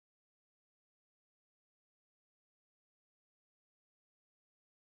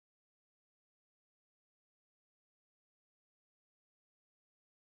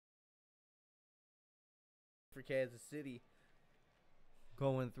for Kansas City,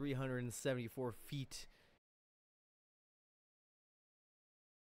 going 374 feet.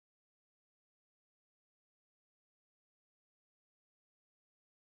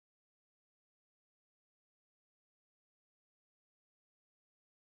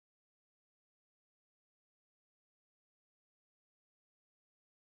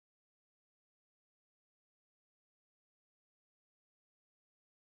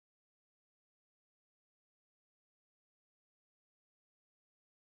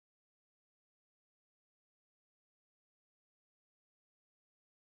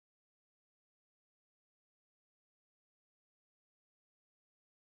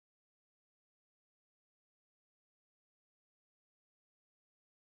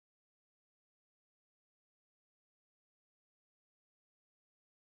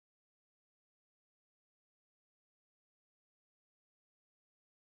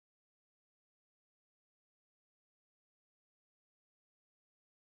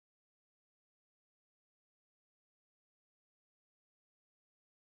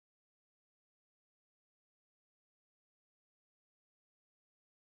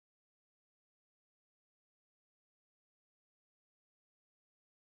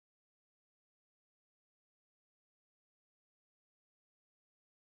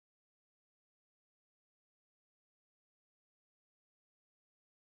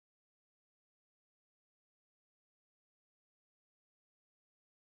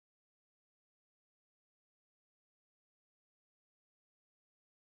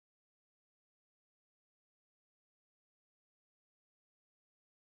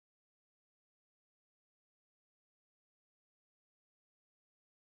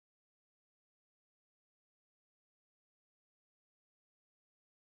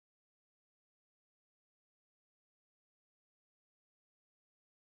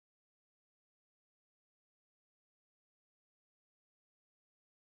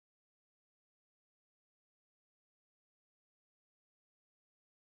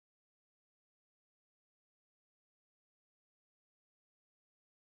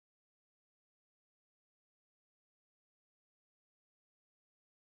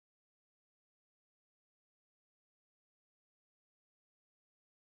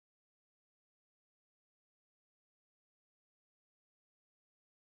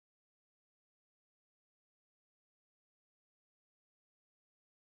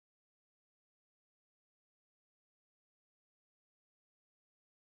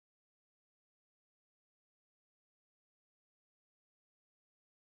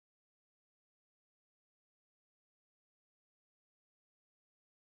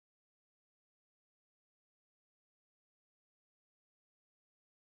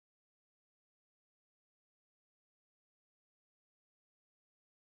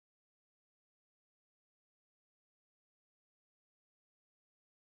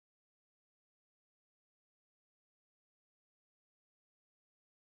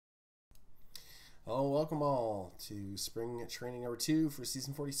 Hello, welcome all to spring training number 2 for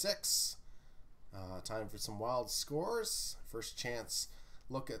season 46. Time for some wild scores. First chance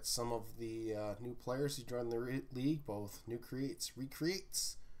look at some of the new players who joined the league, both new creates,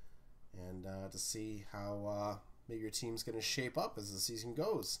 recreates, and to see how maybe your team's going to shape up as the season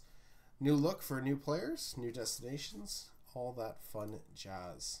goes. New look for new players, new destinations, all that fun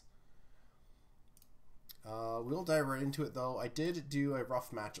jazz. We'll dive right into it though. I did do a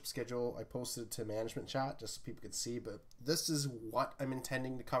rough matchup schedule. I posted it to management chat just so people could see, but this is what I'm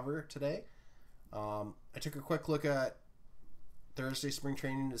intending to cover today. I took a quick look at Thursday spring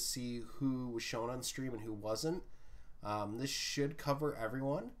training to see who was shown on stream and who wasn't. This should cover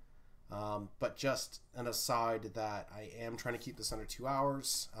everyone, but just an aside that I am trying to keep this under 2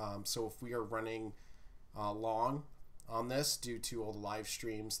 hours. So if we are running long on this due to all the live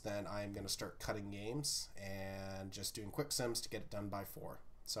streams, then I'm going to start cutting games and just doing quick sims to get it done by 4.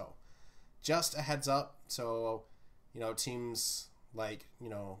 So just a heads up. So, you know, teams like, you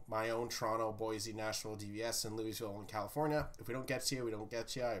know, my own Toronto, Boise, Nashville, DVS, and Louisville in California. If we don't get to you, we don't get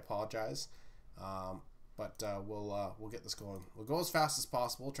to you. I apologize. But we'll get this going. We'll go as fast as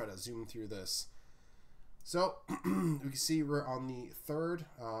possible. Try to zoom through this. So we can see we're on the 3rd.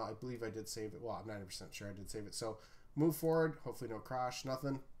 I believe I did save it. Well, I'm 90% sure I did save it. So move forward. Hopefully no crash,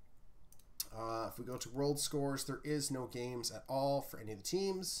 nothing. If we go to world scores, there is no games at all for any of the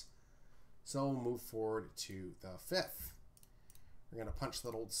teams. So we'll move forward to the 5th. We're going to punch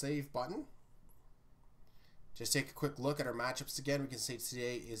that old save button. Just take a quick look at our matchups again. We can say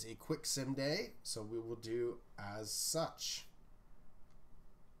today is a quick sim day, so we will do as such.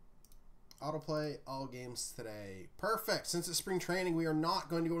 Autoplay all games today. Perfect. Since it's spring training, we are not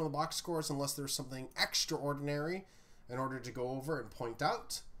going to go to the box scores unless there's something extraordinary in order to go over and point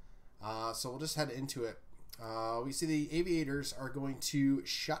out. So we'll just head into it. We see the Aviators are going to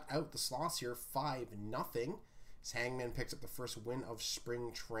shut out the Sloths here 5-0. As Hangman picks up the first win of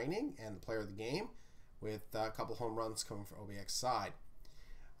spring training and the player of the game with a couple home runs coming from OBX side.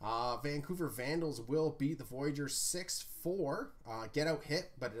 Vancouver Vandals will beat the Voyagers 6-4. Get out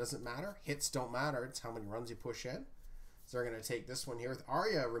hit, but it doesn't matter. Hits don't matter. It's how many runs you push in. So they're going to take this one here with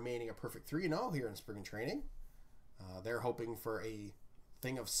Arya remaining a perfect 3-0 here in spring training. They're hoping for a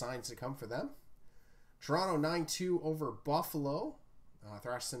thing of signs to come for them. Toronto 9-2 over Buffalo.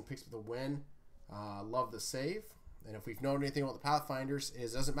 Thrashton picks up the win. Love the save. And if we've known anything about the Pathfinders,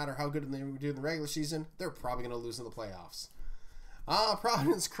 is it doesn't matter how good they do in the regular season, they're probably going to lose in the playoffs.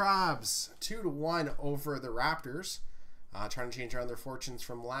 Providence Crabs 2-1 over the Raptors. Trying to change around their fortunes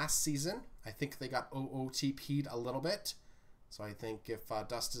from last season. I think they got OOTP'd a little bit. So I think if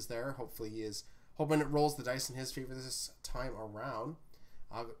Dust is there, hopefully he is hoping it rolls the dice in his favor this time around.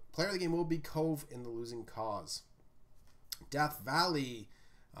 Player of the game will be Cove in the losing cause. Death Valley,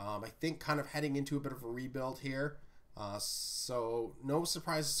 I think kind of heading into a bit of a rebuild here. So no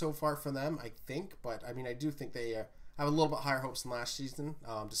surprises so far for them, I think. But I mean, I do think they have a little bit higher hopes than last season,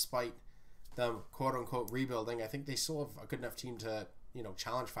 despite them quote-unquote rebuilding. I think they still have a good enough team to,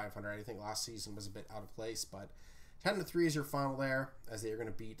 challenge 500. I think last season was a bit out of place, but 10-3 is your final there, as they are going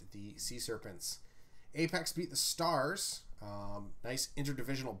to beat the Sea Serpents. Apex beat the Stars. Nice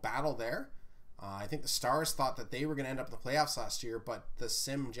interdivisional battle there. I think the Stars thought that they were going to end up in the playoffs last year, but the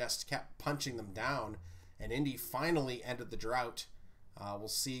Sim just kept punching them down, and Indy finally ended the drought. We'll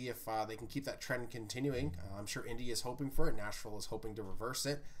see if they can keep that trend continuing. I'm sure Indy is hoping for it. Nashville is hoping to reverse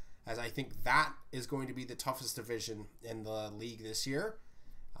it, as I think that is going to be the toughest division in the league this year.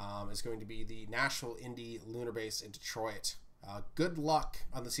 It's going to be the Nashville, Indy, Lunar Base, and Detroit. Good luck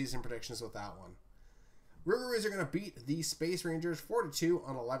on the season predictions with that one. Rougarous are going to beat the Space Rangers 4-2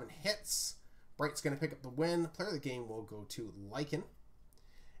 on 11 hits. Bright's going to pick up the win. Player of the game will go to Lycan.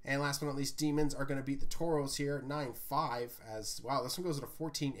 And last but not least, Demons are going to beat the Toros here 9-5. As wow, this one goes into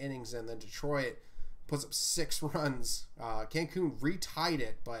 14 innings, and then Detroit puts up 6 runs. Cancun retied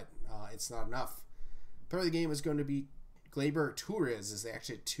it, but it's not enough. Player of the game is going to be Glaber Torres, as they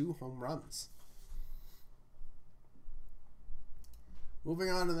actually had 2 home runs. Moving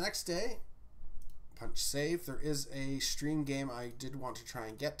on to the next day. Punch save. There is a stream game I did want to try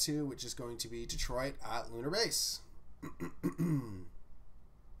and get to, which is going to be Detroit at Lunar Base.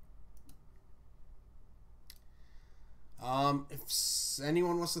 If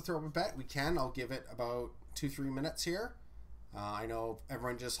anyone wants to throw up a bet, we can. I'll give it about 2-3 minutes here. I know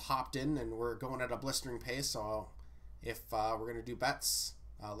everyone just hopped in and we're going at a blistering pace, so if we're going to do bets,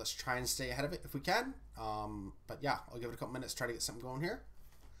 let's try and stay ahead of it if we can. But yeah, I'll give it a couple minutes, try to get something going here.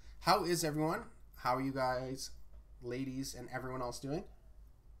 How is everyone? How are you guys, ladies, and everyone else doing?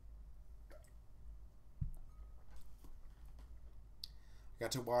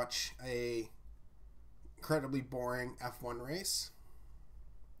 Got to watch a incredibly boring F1 race.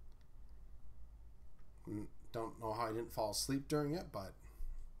 Don't know how I didn't fall asleep during it, but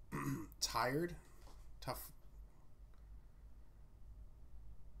tired, tough.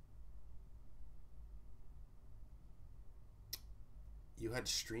 You had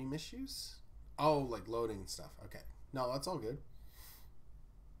stream issues? Oh, like loading and stuff. Okay. No, that's all good.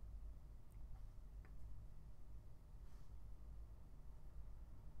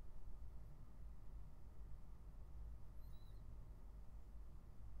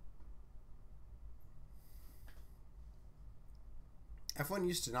 F1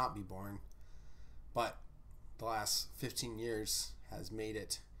 used to not be boring, but the last 15 years has made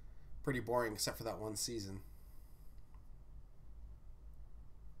it pretty boring, except for that one season.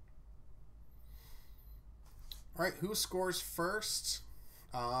 All right, who scores first?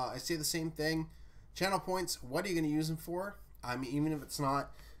 I say the same thing. Channel points, what are you going to use them for? I mean, even if it's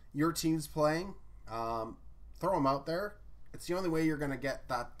not your team's playing, throw them out there. It's the only way you're going to get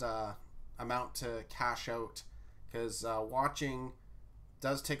that amount to cash out, because watching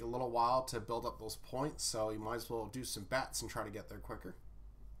does take a little while to build up those points, so you might as well do some bets and try to get there quicker.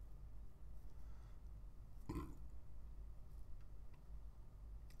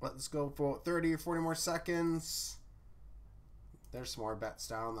 Let's go for 30 or 40 more seconds. There's some more bets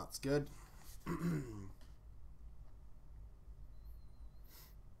down. That's good.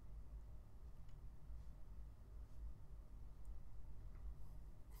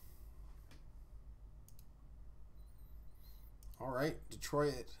 All right,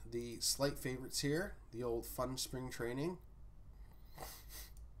 Detroit, the slight favorites here. The old fun spring training.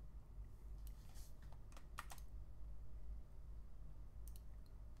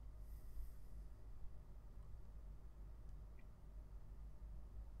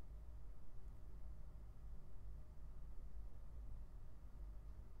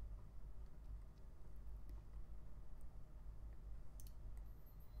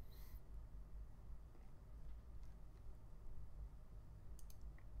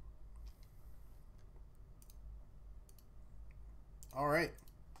 All right.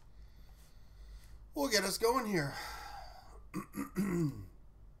 We'll get us going here.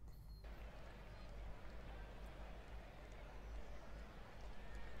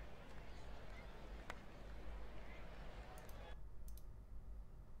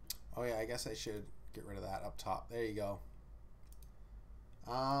 Oh yeah, I guess I should get rid of that up top. There you go.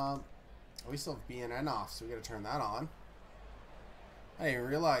 We still have BNN off, so we gotta turn that on. I didn't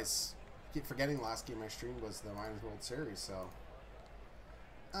realize. I keep forgetting the last game I streamed was the Miners World Series, so.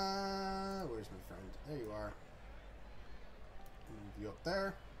 Where's my friend? There you are. Move you up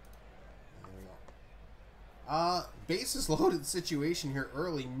there. There we go. Bases loaded situation here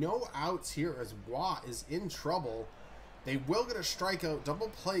early. No outs here as Watt is in trouble. They will get a strikeout. Double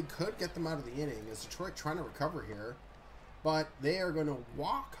play could get them out of the inning as Detroit trying to recover here. But they are going to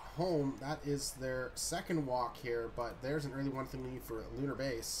walk home. That is their second walk here. But there's an early 1-0 lead for Lunar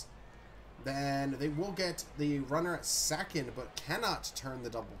Base. Then they will get the runner at second, but cannot turn the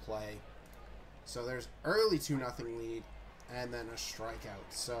double play. So there's early 2-0 lead and then a strikeout.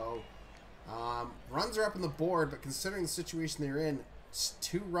 So runs are up on the board, but considering the situation they're in,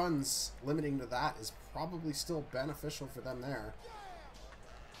 2 runs limiting to that is probably still beneficial for them there.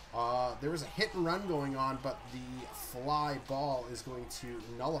 There was a hit and run going on, but the fly ball is going to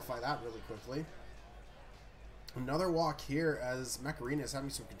nullify that really quickly. Another walk here as Macarena is having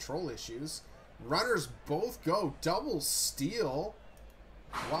some control issues. Runners both go. Double steal.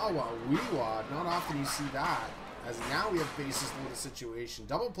 Wow, wow, wee wah. Not often you see that. As now we have bases loaded situation.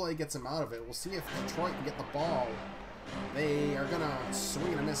 Double play gets him out of it. We'll see if Detroit can get the ball. They are going to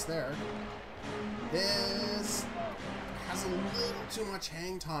swing and a miss there. This has a little too much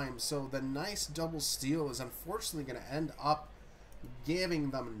hang time, so the nice double steal is unfortunately going to end up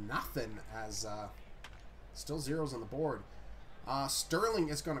giving them nothing as still zeros on the board. Sterling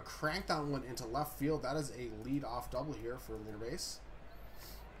is going to crank that one into left field. That is a lead-off double here for Lunar Base.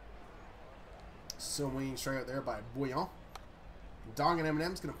 Swinging straight out there by Bouillon. Dong and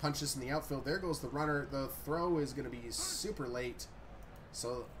Eminem's going to punch this in the outfield. There goes the runner. The throw is going to be super late.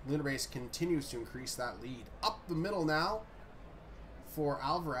 So Lunar Base continues to increase that lead. Up the middle now for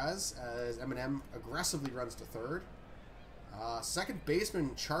Alvarez as Eminem aggressively runs to third. Second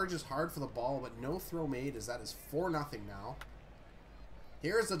baseman charges hard for the ball, but no throw made as that is 4-0 now.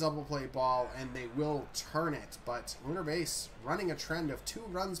 Here's the double play ball, and they will turn it. But Lunar Base running a trend of 2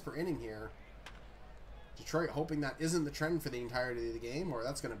 runs per inning here. Detroit hoping that isn't the trend for the entirety of the game, or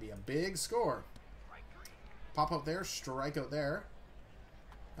that's going to be a big score. Pop out there, strike out there.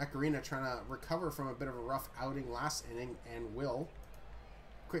 Macarena trying to recover from a bit of a rough outing last inning, and will.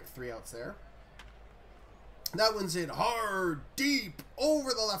 Quick 3 outs there. That one's hit hard, deep, over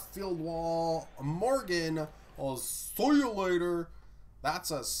the left field wall. Morgan, I'll see you later. That's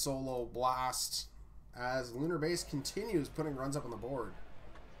a solo blast as Lunar Base continues putting runs up on the board.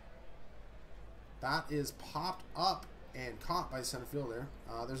 That is popped up and caught by the center fielder.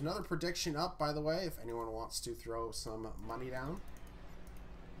 There's another prediction up, by the way, if anyone wants to throw some money down.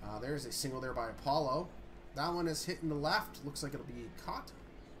 There's a single there by Apollo. That one is hitting the left. Looks like it'll be caught.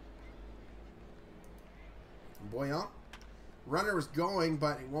 Bouillon. Runner was going,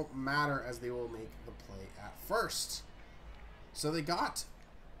 but it won't matter as they will make the play at first. So they got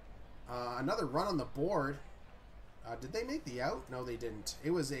another run on the board. Did they make the out? No, they didn't.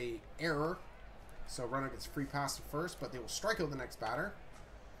 It was a error. So runner gets free pass to first, but they will strike out the next batter.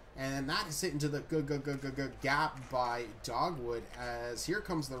 And that is hit into the good gap by Dogwood as here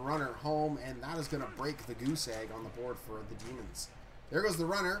comes the runner home, and that is going to break the goose egg on the board for the Demons. There goes the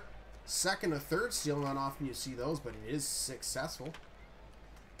runner. Second or third steal, not often you see those, but it is successful.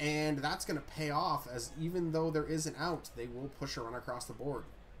 And that's going to pay off as even though there is an out, they will push a run across the board.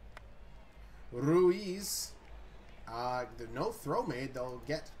 Ruiz, no throw made. They'll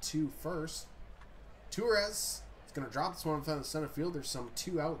get to first. Torres is going to drop this one in front of the center field. There's some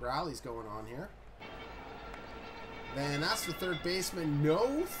 2-out rallies going on here. Then that's the third baseman.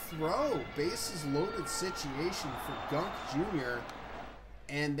 No throw. Bases loaded situation for Gunk Jr.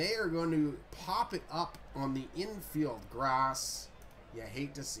 And they are going to pop it up on the infield grass. You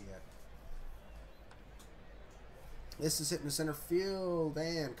hate to see it. This is hitting the center field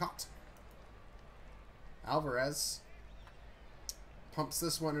and caught. Alvarez pumps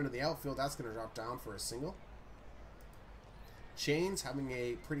this one into the outfield. That's going to drop down for a single. Chains, having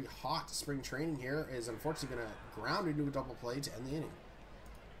a pretty hot spring training here, is unfortunately going to ground into a double play to end the inning.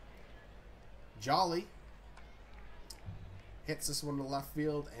 Jolly hits this one to left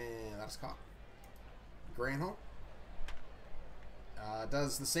field, and that's caught. Granholm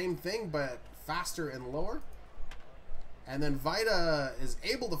does the same thing, but faster and lower. And then Vida is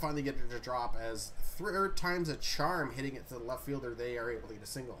able to finally get it to drop as third time's a charm hitting it to the left fielder. They are able to get a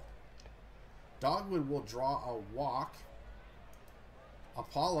single. Dogwood will draw a walk.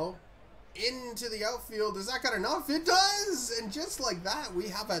 Apollo into the outfield. Does that got enough? It does! And just like that, we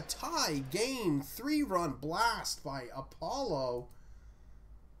have a tie game. 3-run blast by Apollo.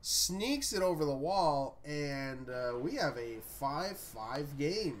 Sneaks it over the wall, and we have a 5-5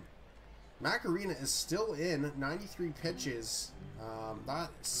 game. Macarena is still in 93 pitches. That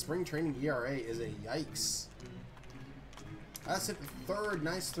spring training ERA is a yikes. That's hit the third.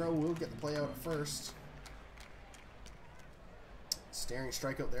 Nice throw. We'll get the play out at first. Staring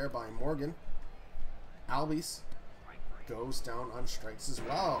strikeout there by Morgan. Albies goes down on strikes as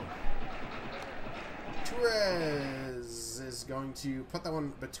well. Torres is going to put that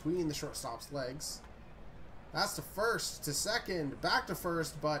one between the shortstop's legs. That's to first, to second, back to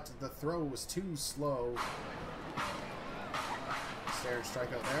first, but the throw was too slow. Staring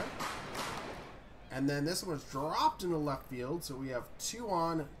strikeout there. And then this one was dropped into left field, so we have 2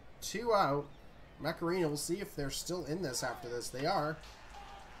 on, 2 out. Macarena, we'll see if they're still in this after this. They are.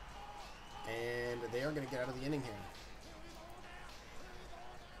 And they are going to get out of the inning here.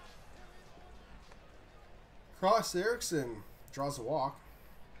 Cross Erickson draws a walk.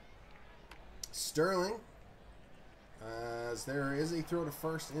 Sterling, as there is a throw to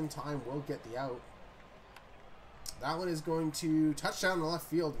first in time, will get the out. That one is going to touchdown to left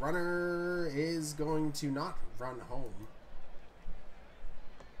field. Runner is going to not run home.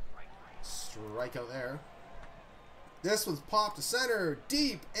 Strikeout there. This one's popped to center,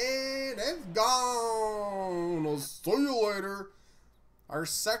 deep, and it's gone. I'll see you later. Our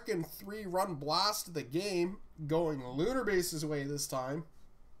second 3-run blast of the game, going lunar bases away this time,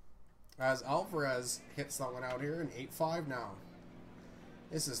 as Alvarez hits that one out here, an 8-5 now.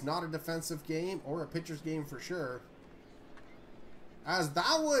 This is not a defensive game or a pitcher's game for sure. As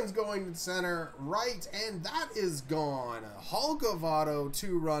that one's going to center right, and that is gone. Hulkavato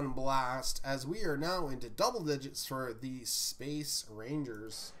 2-run blast, as we are now into double digits for the Space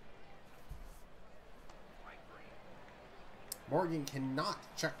Rangers. Morgan cannot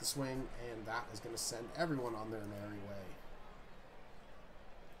check the swing, and that is going to send everyone on their merry way.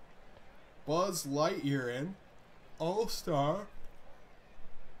 Buzz Lightyear in. All-Star.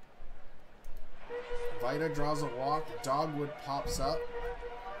 Vida draws a walk. Dogwood pops up.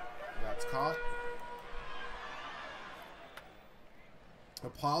 That's caught.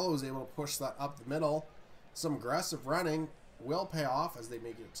 Apollo is able to push that up the middle. Some aggressive running will pay off as they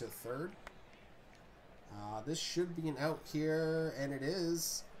make it to third. This should be an out here, and it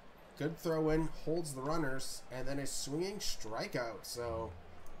is. Good throw in, holds the runners, and then a swinging strikeout. So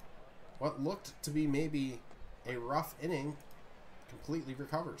what looked to be maybe a rough inning completely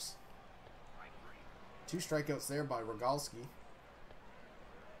recovers. 2 strikeouts there by Rogalski.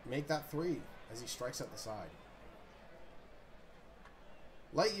 Make that 3 as he strikes out the side.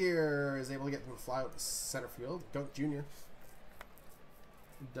 Lightyear is able to get them to fly out to center field. Gunk Jr.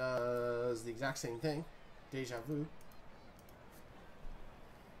 does the exact same thing. Deja vu.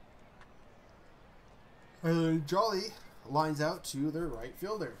 And Jolly lines out to their right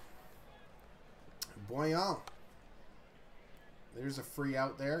fielder. Boyan. There's a free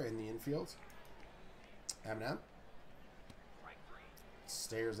out there in the infield. Eminem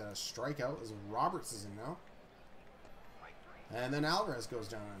stares at a strikeout as Roberts is in now. And then Alvarez goes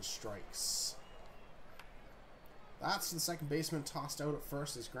down on strikes. That's the second baseman tossed out at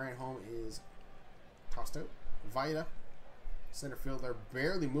first as Granholm is tossed out. Vida, center fielder,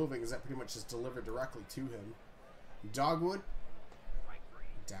 barely moving as that pretty much is delivered directly to him. Dogwood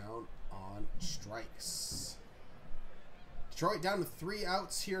down on strikes. Detroit down to 3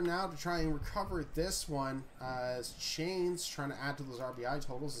 outs here now to try and recover this one, as Chains trying to add to those RBI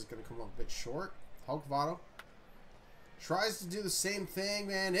totals is going to come up a bit short. Hulkavato tries to do the same thing,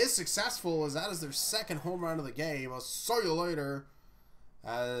 man, is successful as that is their second home run of the game. I'll see you later,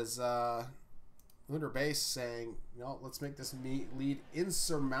 as Lunar Base saying, no, let's make this lead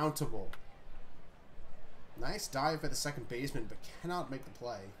insurmountable. Nice dive by the second baseman, but cannot make the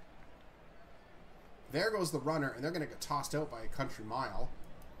play. There goes the runner, and they're going to get tossed out by a country mile.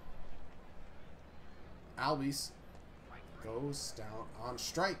 Albies goes down on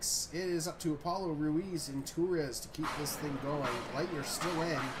strikes. It is up to Apollo, Ruiz, and Torres to keep this thing going. Lightyear still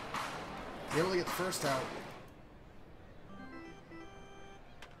in. Able to get the first out.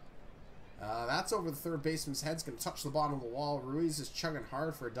 That's over the third baseman's head. It's going to touch the bottom of the wall. Ruiz is chugging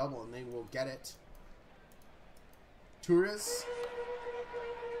hard for a double, and they will get it. Torres,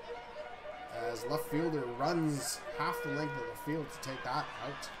 as left fielder runs half the length of the field to take that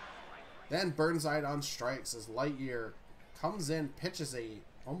out. Then Burnside on strikes as Lightyear comes in, pitches a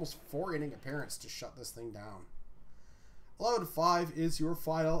almost 4-inning appearance to shut this thing down. 11-5 is your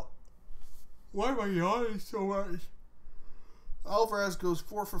final. Why am I yawning so much? Alvarez goes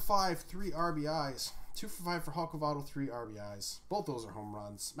 4 for 5, 3 RBIs. 2 for 5 for Halkovato, 3 RBIs. Both those are home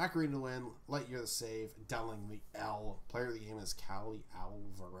runs. Macarena the win, Lightyear the save, Delling the L. Player of the game is Cali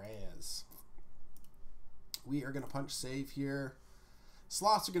Alvarez. We are going to punch save here.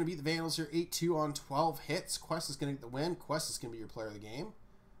 Slots are going to beat the Vandals here 8-2 on 12 hits. Quest is going to get the win. Quest is going to be your player of the game.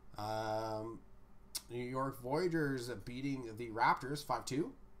 New York Voyagers beating the Raptors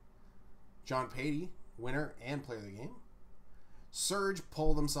 5-2. John Patey, winner and player of the game. Surge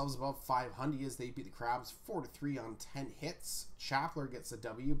pull themselves above 500 as they beat the Crabs 4-3 on 10 hits. Chapler gets the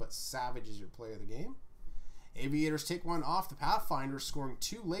W, but Savage is your player of the game. Aviators take one off the Pathfinder, scoring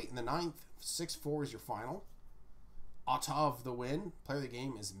 2 late in the 9th. 6-4 is your final. Ottav the win. Player of the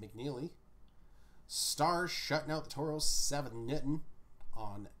game is McNeely. Stars shutting out the Toros 7-0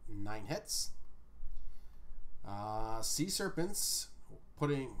 on 9 hits. Sea Serpents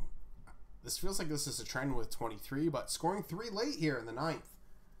putting... This feels like this is a trend with 23, but scoring 3 late here in the 9th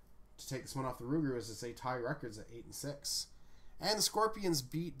to take this one off the Ruger as they tie records at 8-6. And the Scorpions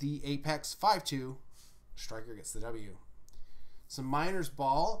beat the Apex 5-2. Striker gets the W. Some Miners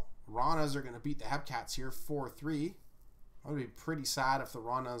ball. Ranas are going to beat the Hepcats here 4-3. I would be pretty sad if the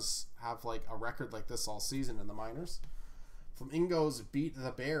Ranas have like a record like this all season in the Miners. Flamingos beat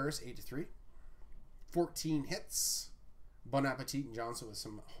the Bears 8-3. 14 hits. Bon Appetit and Johnson with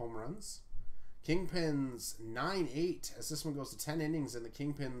some home runs. Kingpins 9-8 as this one goes to 10 innings, and the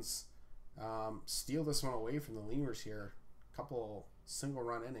Kingpins steal this one away from the Lemurs here. A couple single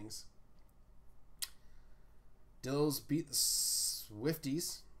run innings. Dills beat the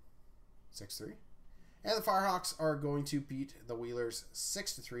Swifties 6-3. And the Firehawks are going to beat the Wheelers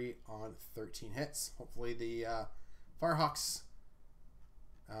 6-3 on 13 hits. Hopefully the Firehawks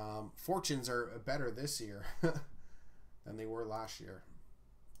fortunes are better this year than they were last year.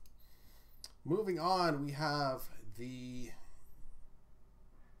 Moving on, we have the...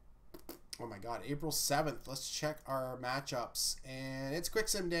 Oh my god, April 7th. Let's check our matchups. And it's Quick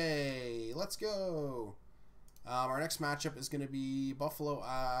Sim Day. Let's go. Our next matchup is going to be Buffalo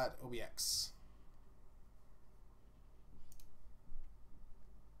at OBX.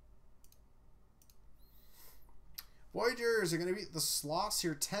 Voyagers are going to beat the Sloths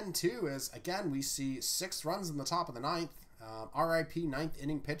here 10-2 as, again, we see 6 runs in the top of the 9th. RIP 9th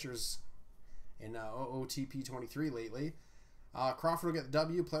inning pitchers in OOTP 23 lately. Crawford will get the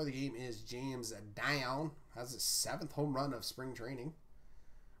W. Player of the game is James Down. Has his 7th home run of spring training.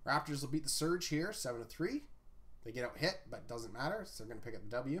 Raptors will beat the Surge here 7-3. They get out hit, but doesn't matter, so they're going to pick up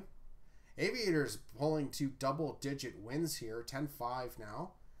the W. Aviators pulling to double-digit wins here, 10-5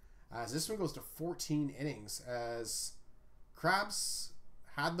 now. As this one goes to 14 innings, as Crabs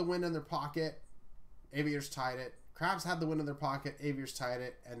had the win in their pocket, Aviators tied it. Crabs had the win in their pocket, Aviators tied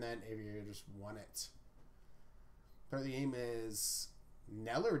it, and then Aviators won it. Player of the game is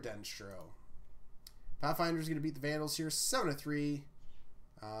Neller Denstro. Pathfinder's going to beat the Vandals here 7-3.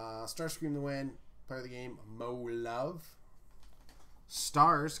 Starscream the win. Player of the game, Mo Love.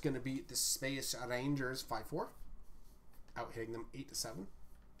 Stars going to beat the Space Rangers 5-4. Out hitting them 8-7.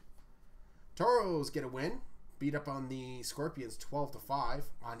 Toros get a win. Beat up on the Scorpions 12-5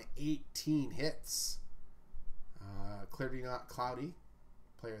 on 18 hits. Clearly not cloudy.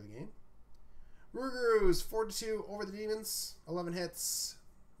 Player of the game. Rougarous 4-2 over the Demons. 11 hits.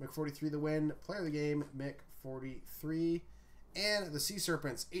 Mick 43 the win. Player of the game, Mick 43. And the Sea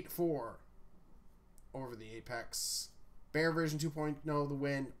Serpents 8-4 over the Apex. Bear version 2.0 the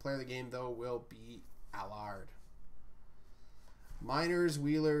win. Player of the game though will be Allard. Miners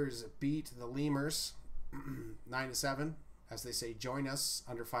Wheelers beat the Lemurs 9-7. As they say, join us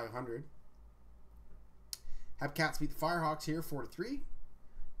under 500. Hepcats beat the Firehawks here 4-3.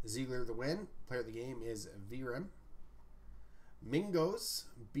 Ziegler the win. Player of the game is Virim. Mingos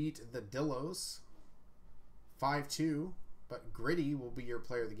beat the Dillos 5-2. But Gritty will be your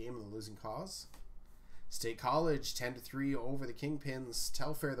player of the game in the losing cause. State College 10-3 over the Kingpins.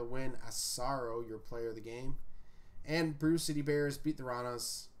 Telfair the win. Asaro your player of the game. And Bruce City Bears beat the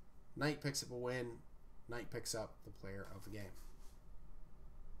Ranas. Knight picks up a win. Knight picks up the player of the game.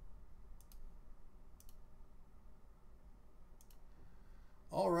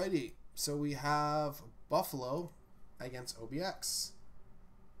 Alrighty, so we have Buffalo against OBX.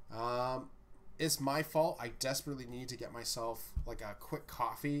 It's my fault. I desperately need to get myself like a quick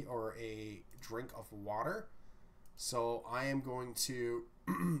coffee or a drink of water. So I am going to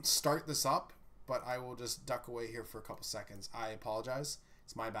start this up, but I will just duck away here for a couple seconds. I apologize.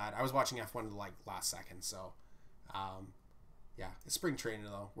 It's my bad. I was watching F1 like last second, so Yeah, it's spring training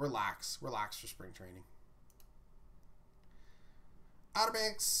though. Relax for spring training. Outer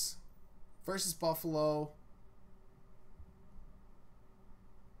Banks versus Buffalo.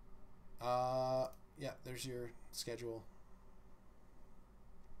 Yeah, there's your schedule.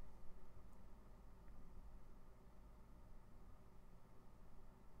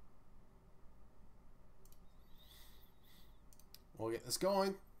 We'll get this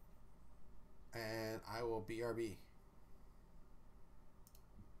going, and I will BRB.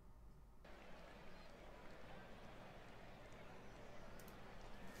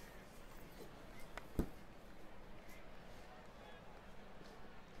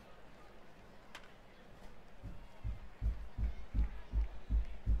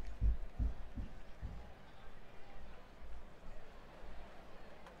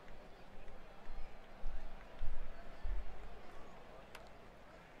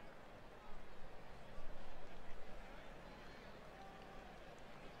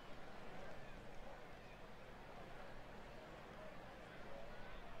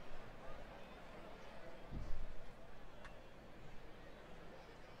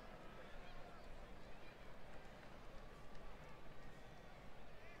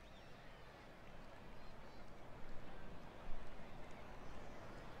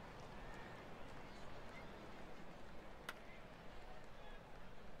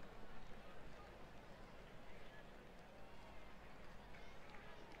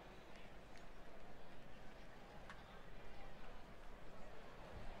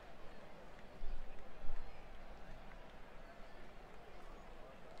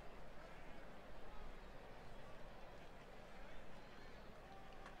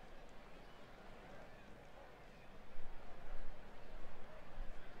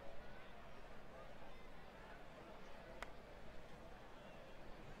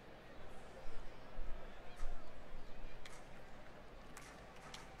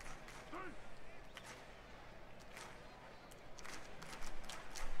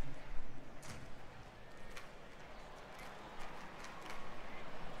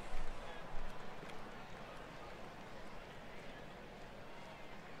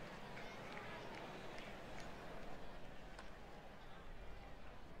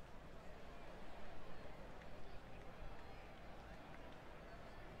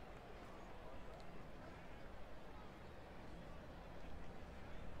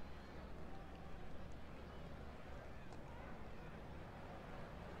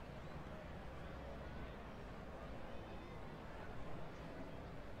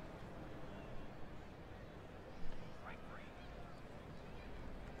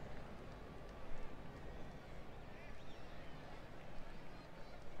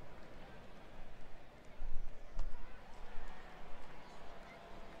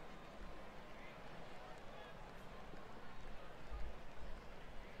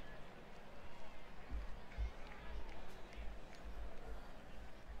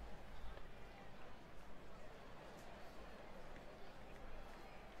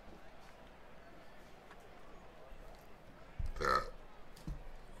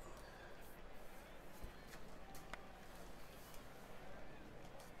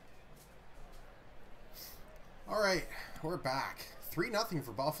 All right, we're back. 3-0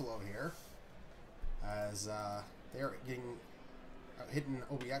 for Buffalo here, as they're getting hitting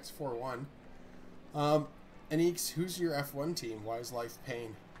OBX 4-1. Enoch, who's your F1 team? Why is life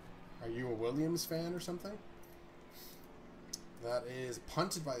pain? Are you a Williams fan or something? That is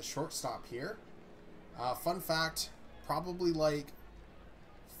punted by the shortstop here. Fun fact, probably like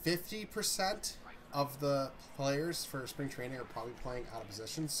 50% of the players for spring training are probably playing out of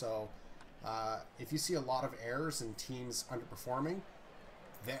position, so if you see a lot of errors and teams underperforming,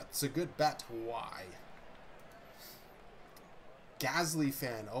 that's a good bet. Why? Gasly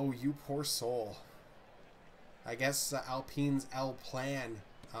fan. Oh, you poor soul. I guess Alpine's L plan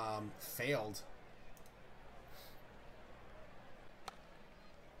failed.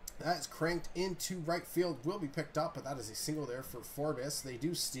 That's cranked into right field. Will be picked up, but that is a single there for Forbes. They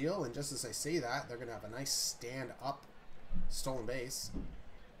do steal, and just as I say that, they're going to have a nice stand-up stolen base.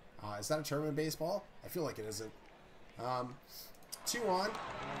 Is that a tournament baseball? I feel like it isn't. 2 on.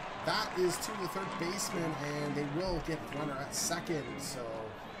 That is to the third baseman, and they will get the runner at second. So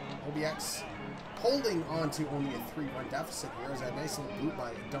OBX holding on to only a 3-run deficit here. Is that nice little boot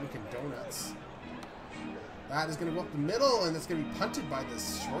by Dunkin' Donuts. That is going to go up the middle, and it's going to be punted by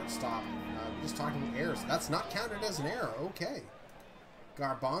this shortstop. Just talking about errors. That's not counted as an error. Okay.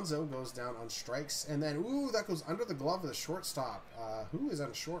 Garbanzo goes down on strikes, and then, ooh, that goes under the glove of the shortstop. Who is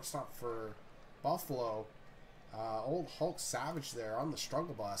on shortstop for Buffalo? Old Hulk Savage there on the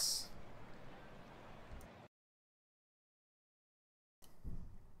struggle bus.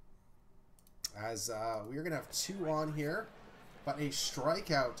 as we're going to have 2 on here. But a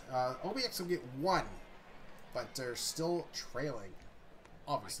strikeout. OBX will get 1. But they're still trailing.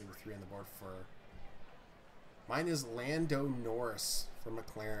 Obviously with 3 on the board for... Mine is Lando Norris from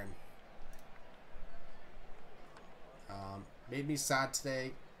McLaren. Made me sad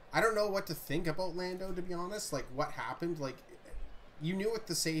today. I don't know what to think about Lando, to be honest. Like, what happened? Like, you knew with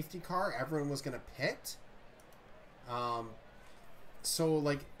the safety car, everyone was going to pit. So,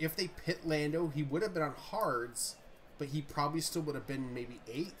 like, if they pit Lando, he would have been on hards, but he probably still would have been maybe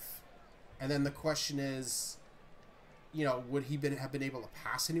 8th. And then the question is, you know, would he have been able to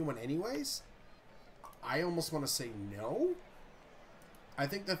pass anyone anyways? I almost want to say no. I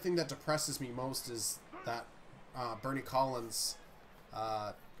think the thing that depresses me most is that Bernie Collins,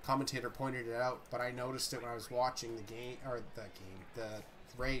 commentator, pointed it out, but I noticed it when I was watching the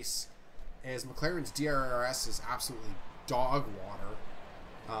race, is McLaren's DRS is absolutely dog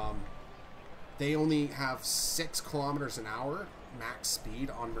water. They only have 6 kilometers an hour max speed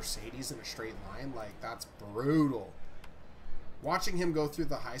on Mercedes in a straight line. Like, that's brutal. Watching him go through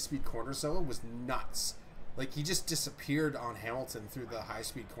the high-speed corners, though, was nuts. Like, he just disappeared on Hamilton through the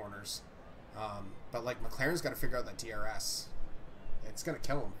high-speed corners. But, like, McLaren's got to figure out that DRS. It's going to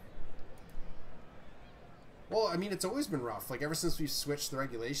kill him. Well, I mean, it's always been rough. Like, ever since we've switched the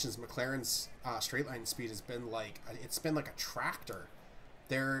regulations, McLaren's straight line speed has been like, it's been like a tractor.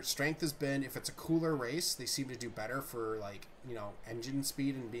 Their strength has been, if it's a cooler race, they seem to do better for, like, you know, engine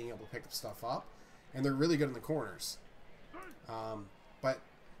speed and being able to pick stuff up. And they're really good in the corners. But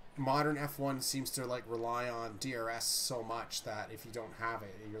modern F1 seems to, like, rely on DRS so much that if you don't have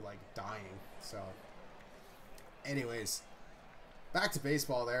it, you're, like, dying. So, anyways, back to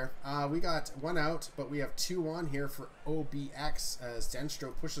baseball there. We got 1 out, but we have 2 on here for OBX as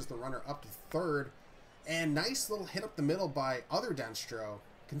Denstro pushes the runner up to 3rd. And nice little hit up the middle by other Denstro.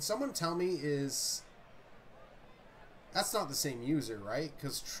 Can someone tell me is... That's not the same user, right?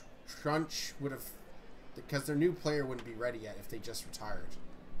 Because Trunch would have... Because their new player wouldn't be ready yet if they just retired.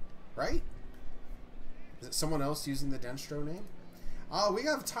 Right? Is it someone else using the Denstro name? We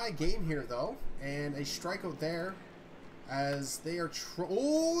got a tie game here, though. And a strikeout there. As they are...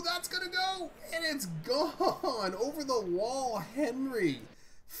 Oh, that's going to go! And it's gone! Over the wall, Henry.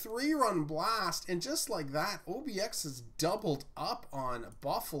 3-run blast. And just like that, OBX has doubled up on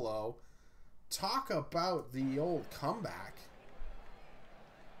Buffalo. Talk about the old comeback.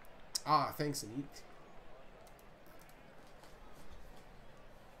 Thanks, Enoch.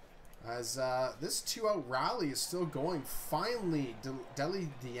 As this 2-out rally is still going. Finally, Delhi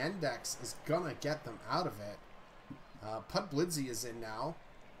the Index is going to get them out of it. Pud Blidzy is in now.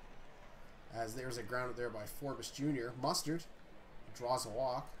 As there's a grounded there by Forbes Jr. Mustard draws a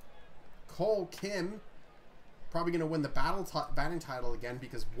walk. Cole Kim probably going to win the batting title again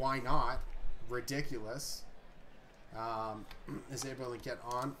because why not? Ridiculous. Is able to get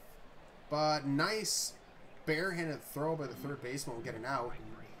on. But nice barehanded throw by the third baseman will get an out.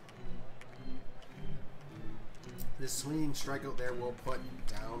 This swinging strikeout there will put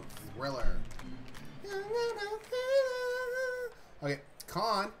down Thriller. Okay,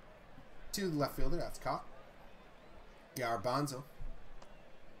 Khan to the left fielder. That's caught. Garbanzo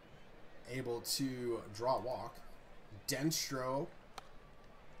able to draw a walk. Denstro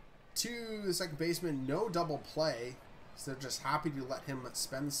to the second baseman. No double play. So they're just happy to let him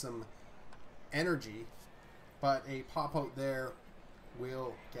spend some energy. But a pop out there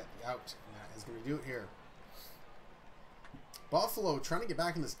will get the out. And that is going to do it here. Buffalo trying to get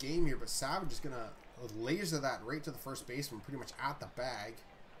back in this game here, but Savage is going to laser that right to the first baseman, pretty much at the bag.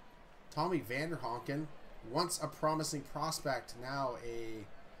 Tommy Vanderhonken, once a promising prospect, now a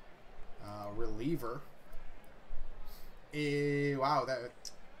reliever. Wow,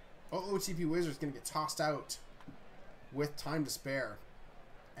 that OOTP Wizard's going to get tossed out with time to spare.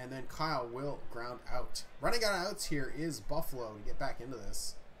 And then Kyle will ground out. Running out of outs here is Buffalo to get back into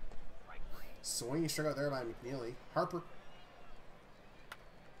this. Swinging strikeout there by McNeely. Harper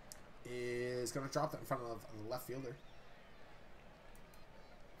is going to drop that in front of the left fielder.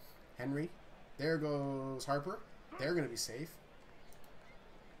 Henry. There goes Harper. They're going to be safe.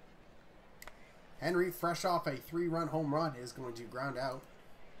 Henry, fresh off a 3-run home run, is going to ground out.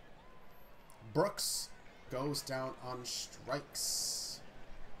 Brooks goes down on strikes.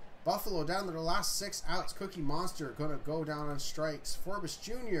 Buffalo down to the last 6 outs. Cookie Monster going to go down on strikes. Forbes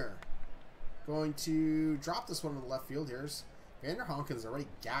Jr. going to drop this one in the left field here. Vanderhonken's already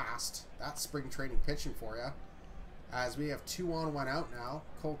gassed. That's spring training pitching for you. As we have 2 on, 1 out now.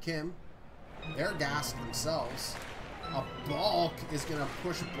 Cole Kim, they're gassed themselves. A balk is going to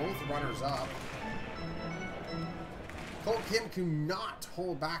push both runners up. Cole Kim cannot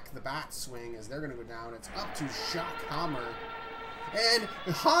hold back the bat swing as they're going to go down. It's up to Jacques Hammer. And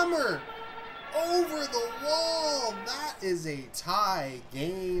Hammer over the wall. That is a tie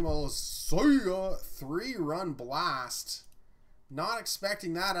game. Osaya 3-run blast. Not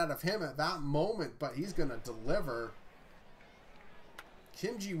expecting that out of him at that moment, but he's going to deliver.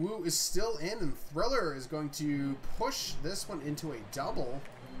 Kim Ji-woo is still in, and Thriller is going to push this one into a double.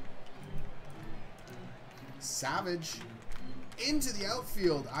 Savage into the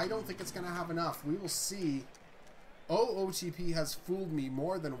outfield. I don't think it's going to have enough. We will see. OOTP has fooled me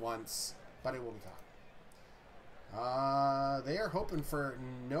more than once, but it will be caught. They are hoping for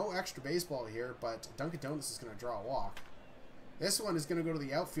no extra baseball here, but Dunkin' Donuts is going to draw a walk. This one is going to go to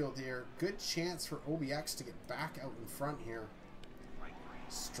the outfield here. Good chance for OBX to get back out in front here.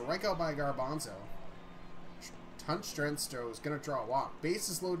 Strikeout by Garbanzo. Tunch Drenstro is going to draw a walk.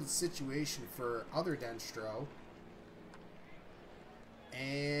 Bases loaded situation for other Denstro.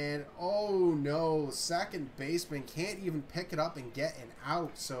 And, oh no, second baseman can't even pick it up and get an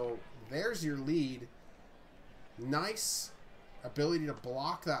out. So there's your lead. Nice ability to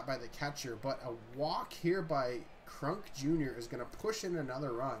block that by the catcher. But a walk here by Crunk Jr. is going to push in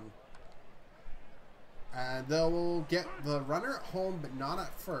another run. And they'll get the runner at home, but not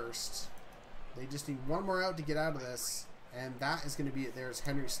at first. They just need one more out to get out of this. And that is going to be it there as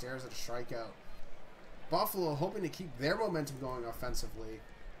Henry stares at a strikeout. Buffalo hoping to keep their momentum going offensively.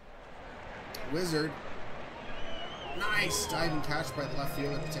 Wizard. Nice diving catch by the left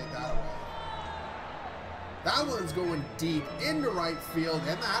fielder to take that away. That one's going deep into right field,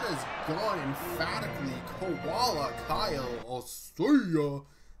 and that is gone emphatically. Koala Kyle Osaya.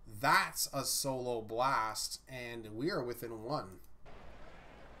 That's a solo blast, and we are within one.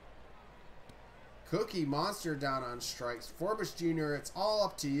 Cookie Monster down on strikes. Forbes Jr., it's all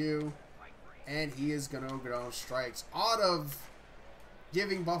up to you. And he is going to go down strikes. Out of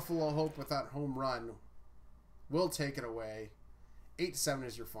giving Buffalo hope with that home run. We'll take it away. 8-7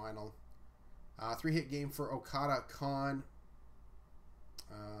 is your final. 3-hit game for Okada Khan.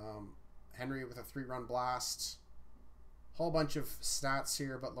 Henry with a 3-run blast. Whole bunch of stats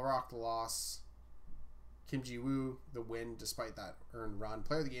here, but Larock the loss. Kim Ji-woo the win despite that earned run.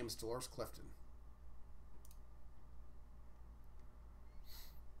 Player of the game is Dolores Clifton.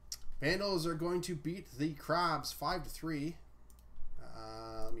 Vandals are going to beat the Crabs 5-3.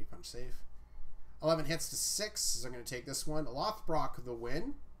 Let me punch save. 11 hits to 6. They're going to take this one. Lothbrock the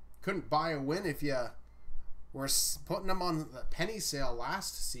win. Couldn't buy a win if you were putting them on the penny sale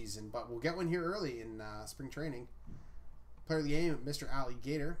last season, but we'll get one here early in spring training. Player of the game, Mr.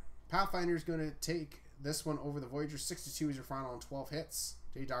 Alligator. Pathfinder is going to take this one over the Voyager. 62 is your final on 12 hits.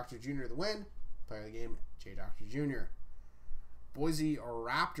 J. Dr. Jr. the win. Player of the game, J. Dr. Jr. Boise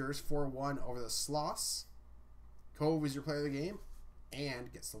Raptors 4-1 over the Sloths. Cove is your player of the game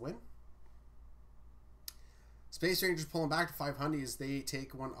and gets the win. Space Rangers pulling back to 500 as they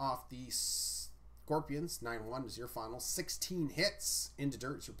take one off the Scorpions. 9-1 is your final. 16 hits into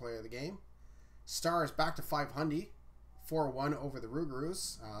dirt is your player of the game. Stars back to 500. 4-1 over the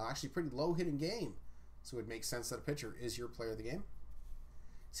Rougarous. Actually pretty low hitting game. So it would make sense that a pitcher is your player of the game.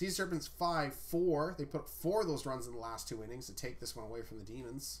 Sea Serpents 5-4. They put 4 of those runs in the last 2 innings to take this one away from the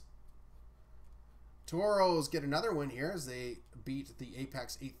Demons. Toros get another win here as they beat the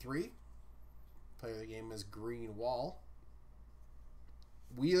Apex 8-3. Player of the game is Green Wall.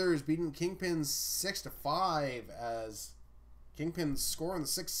 Wheelers beating Kingpins 6-5 as Kingpins score in the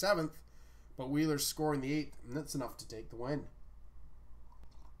 6th, 7th, but Wheelers score in the 8th, and that's enough to take the win.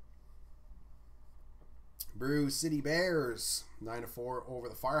 Brew City Bears 9-4 over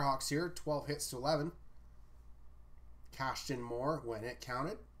the Firehawks here. 12 hits to 11. Cashed in more when it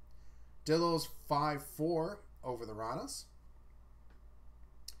counted. Dillos 5-4 over the Ranas.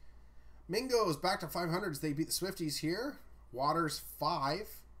 Mingo's back to 500s. They beat the Swifties here. Waters 5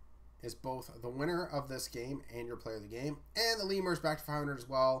 is both the winner of this game and your player of the game. And the Lemurs back to 500 as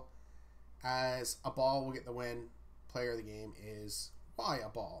well, as a ball will get the win. Player of the game is Why a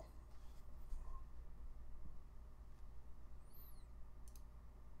Ball.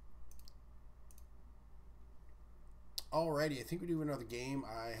 Alrighty, I think we do another game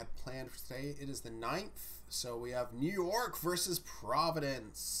I had planned for today. It is the 9th, so we have New York versus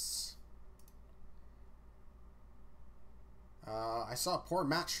Providence. I saw poor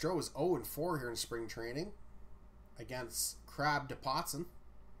Matt Stroh was 0-4 here in spring training against Crab DePotson.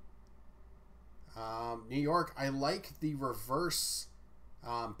 New York, I like the reverse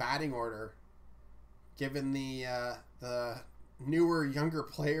batting order, given the newer, younger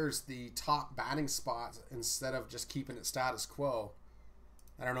players the top batting spot instead of just keeping it status quo.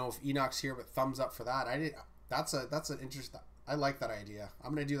 I don't know if Enoch's here, but thumbs up for that. That's an interest. I like that idea.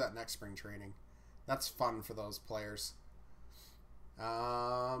 I'm gonna do that next spring training. That's fun for those players.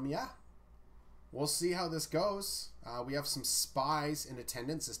 Yeah. We'll see how this goes. We have some spies in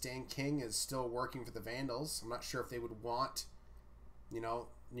attendance as Dan King is still working for the Vandals. I'm not sure if they would want, you know,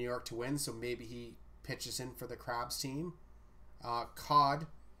 New York to win, so maybe he pitches in for the Crabs team. Cod.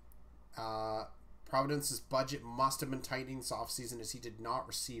 Providence's budget must have been tightening this offseason as he did not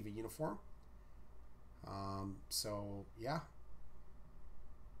receive a uniform. So, yeah.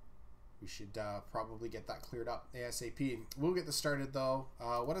 We should probably get that cleared up ASAP. We'll get this started, though.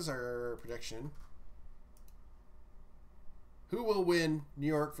 What is our prediction? Who will win New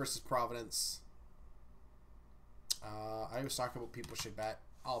York versus Providence? I was talking about people should bet.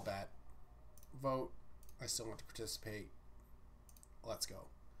 I'll bet. Vote. I still want to participate. Let's go.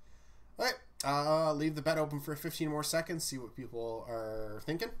 All right. Leave the bet open for 15 more seconds. See what people are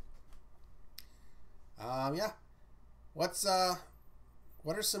thinking. Yeah. What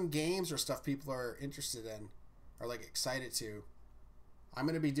are some games or stuff people are interested in or like excited to? I'm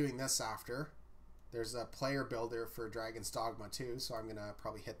going to be doing this after. There's a player builder for Dragon's Dogma too, so I'm going to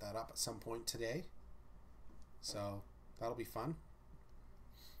probably hit that up at some point today. So that'll be fun.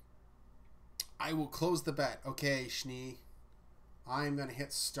 I will close the bet. Okay, Schnee. I'm going to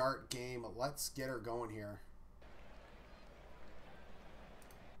hit start game. Let's get her going here.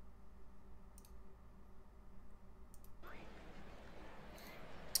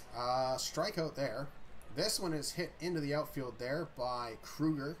 Strikeout there. This one is hit into the outfield there by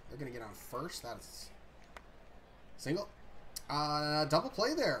Kruger. They're going to get on first. That's single. Double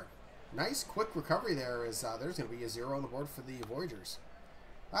play there. Nice quick recovery there. There's going to be a 0 on the board for the Voyagers.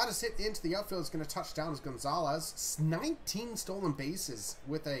 That is hit into the outfield. It's going to touch down as Gonzalez. 19 stolen bases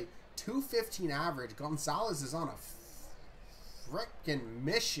with a 215 average. Gonzalez is on a frickin'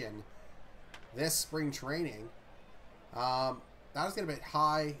 mission this spring training. That is going to be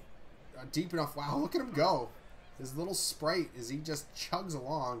high, deep enough. Wow, look at him go. His little sprite as he just chugs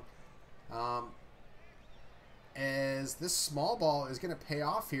along. As this small ball is going to pay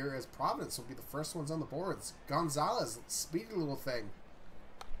off here as Providence will be the first ones on the boards. Gonzalez, speedy little thing.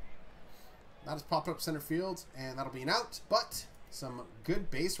 That is popped up center field, and that'll be an out. But some good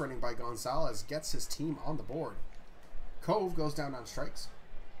base running by Gonzalez gets his team on the board. Cove goes down on strikes.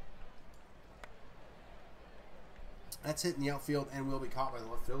 That's hit in the outfield and will be caught by the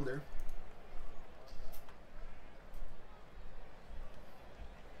left fielder.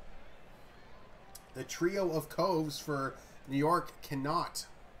 The trio of Coves for New York cannot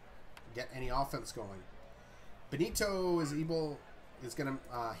get any offense going. Benito is going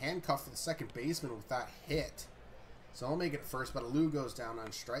to handcuff the second baseman with that hit. So I'll make it first, but Alou goes down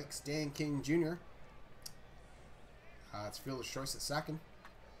on strikes. Dan King Jr. It's fielder's choice at second.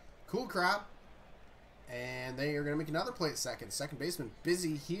 Cool Crab. And they are going to make another play at second. Second baseman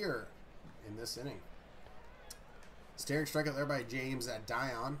busy here in this inning. Staring strikeout there by James at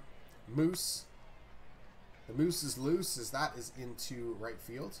Dion. Moose. The Moose is loose as that is into right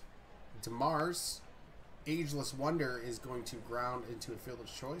field. DeMars, Ageless Wonder, is going to ground into a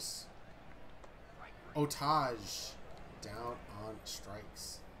fielder's choice. Otage down on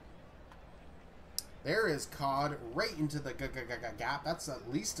strikes. There is Cod right into the gap. That's at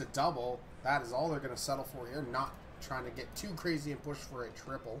least a double. That is all they're going to settle for here. Not trying to get too crazy and push for a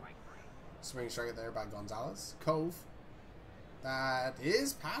triple. Swing strike there by Gonzalez. Cove. That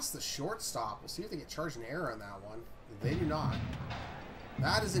is past the shortstop. We'll see if they get charged an error on that one. They do not.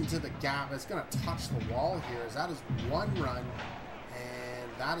 That is into the gap. It's going to touch the wall here. As that is one run. And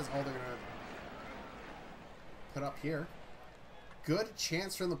that is all they're going to put up here. Good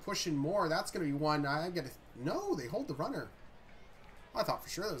chance for them to push in more. That's going to be one. No, they hold the runner. I thought for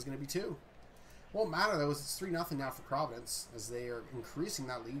sure that was going to be two. Won't matter though, it's 3-0 now for Providence as they are increasing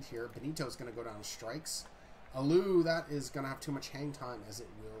that lead here. Benito is going to go down strikes. Alou, that is going to have too much hang time as it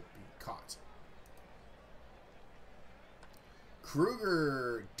will be caught.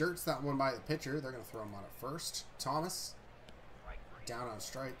 Kruger dirts that one by the pitcher. They're going to throw him on at first. Thomas down on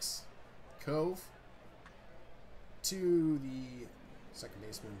strikes. Cove to the second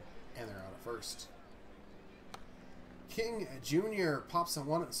baseman, and they're out at first. King Jr. pops on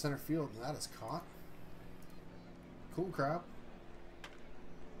one at center field, and that is caught. Cool Crab.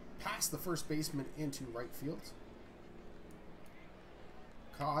 Past the first baseman into right field.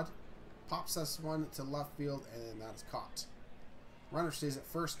 Cod pops us one to left field, and that is caught. Runner stays at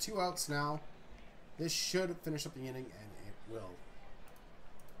first. 2 outs now. This should finish up the inning, and it will.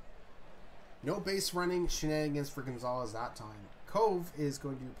 No base running shenanigans for Gonzalez that time. Cove is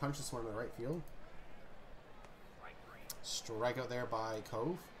going to punch this one to the right field. Strikeout there by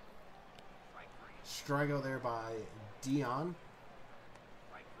Cove. Strikeout there by Dion.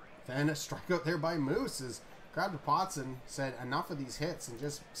 Then a strikeout there by Moose as grabbed to Potson, said enough of these hits, and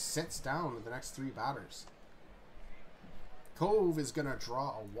just sits down with the next 3 batters. Cove is going to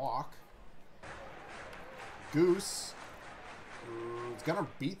draw a walk. Goose is going to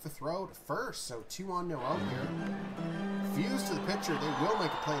beat the throw to first, so 2 on, no out here. Fuse to the pitcher. They will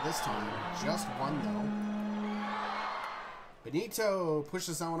make a play this time. Just 1 though. Benito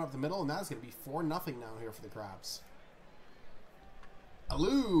pushes that one up the middle, and that's going to be 4-0 now here for the Crabs.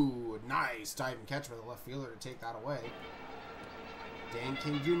 Alou, nice dive and catch by the left fielder to take that away. Dan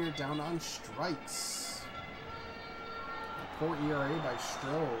King Jr. down on strikes. A 4 ERA by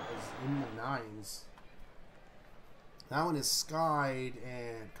Stroh is in the 9s. That one is skied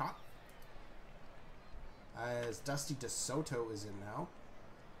and caught. As Dusty DeSoto is in now.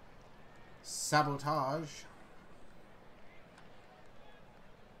 Sabotage.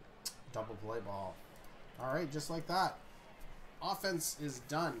 Double play ball. Alright, just like that. Offense is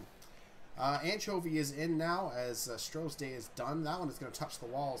done. Anchovy is in now as Stroh's day is done. That one is going to touch the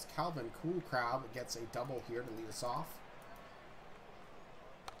walls. Calvin Cool Crab gets a double here to lead us off.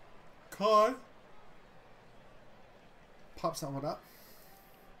 Con pops that one up.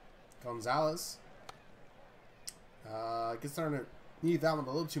 Gonzalez gets starting to need that one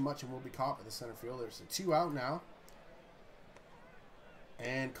a little too much and will be caught by the center fielder. So 2 out now.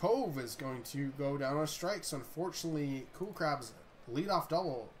 And Cove is going to go down on strike. So unfortunately, Cool Crab's leadoff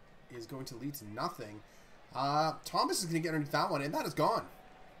double is going to lead to nothing. Thomas is going to get underneath that one, and that is gone.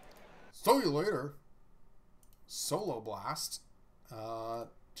 See you later. Solo blast.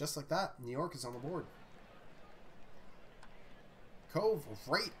 Just like that, New York is on the board. Cove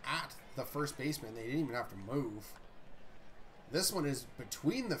right at the first baseman. They didn't even have to move. This one is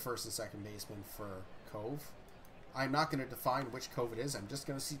between the first and second baseman for Cove. I'm not going to define which Cove it is. I'm just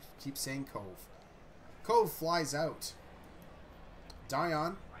going to keep saying Cove. Cove flies out.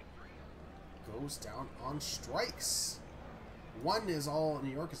 Dion goes down on strikes. 1 is all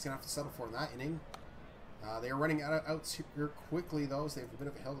New York is going to have to settle for in that inning. They are running out of outs here quickly, though, so they have a bit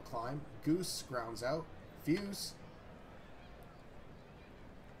of a hill to climb. Goose grounds out. Fuse.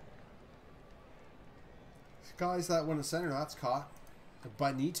 Skies that one in center. That's caught.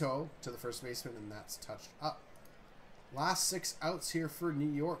 Benito to the first baseman, and that's touched up. Last 6 outs here for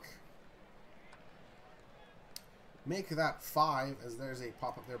New York. Make that 5 as there's a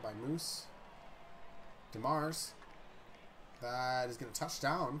pop-up there by Moose. DeMars. That is going to touch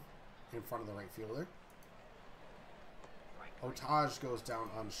down in front of the right fielder. Otage goes down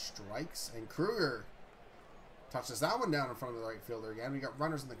on strikes. And Kruger touches that one down in front of the right fielder again. We got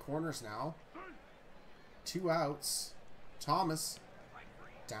runners in the corners now. 2 outs. Thomas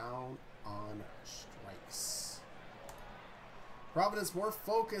down on strikes. Providence more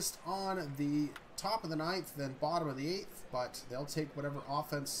focused on the top of the 9th than bottom of the 8th, but they'll take whatever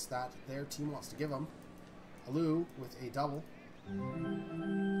offense that their team wants to give them. Alou with a double.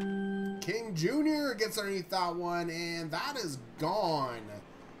 King Jr. gets underneath that one, and that is gone.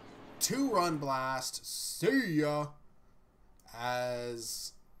 2-run blast. See ya.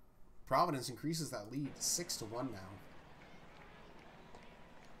 As Providence increases that lead 6-1 now.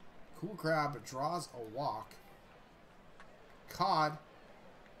 Cool Crab draws a walk. Cod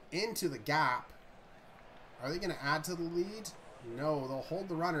into the gap. Are they going to add to the lead? No, they'll hold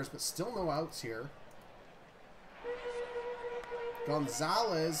the runners, but still no outs here.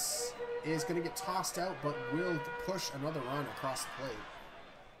 Gonzalez is going to get tossed out, but will push another run across the plate.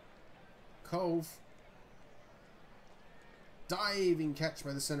 Cove. Diving catch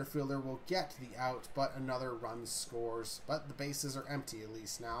by the center fielder will get the out, but another run scores. But the bases are empty at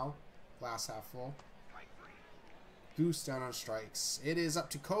least now. Glass half full. Goose down on strikes. It is up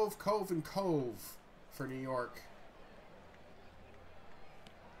to Cove, Cove, and Cove for New York.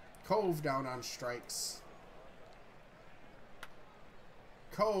 Cove down on strikes.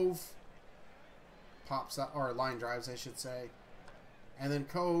 Cove pops up, or line drives, I should say. And then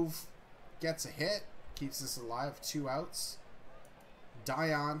Cove gets a hit. Keeps us alive. 2 outs.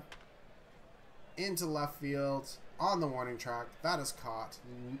 Dion into left field on the warning track. That is caught.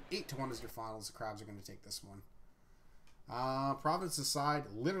 8-1 is your finals. The Crabs are going to take this one. Providence's side,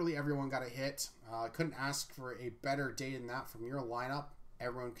 literally everyone got a hit. Couldn't ask for a better day than that from your lineup.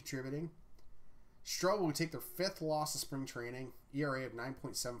 Everyone contributing. Stroh will take their 5th loss of spring training. ERA of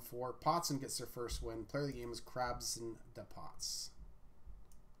 9.74. Potson gets their first win. Player of the game is Crabs and DePotts.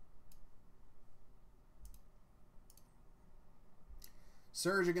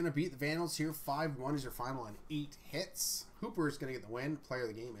 Surge are going to beat the Vandals here. 5-1 is your final on 8 hits. Hooper is going to get the win. Player of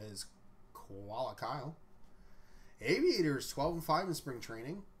the game is Koala Kyle. Aviators 12-5 in spring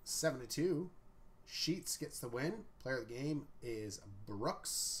training. 7-2. Sheets gets the win. Player of the game is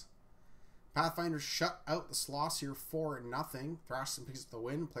Brooks. Pathfinders shut out the Sloss here 4-0. Thrasherson picks up the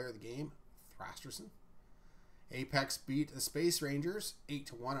win. Player of the game, Thrasherson. Apex beat the Space Rangers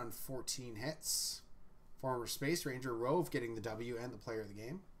 8-1 on 14 hits. Former Space Ranger Rove getting the W and the player of the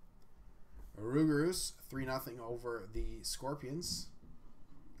game. Rougarous 3-0 over the Scorpions.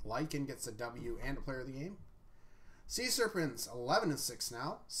 Lycan gets a W and a player of the game. Sea Serpents 11-6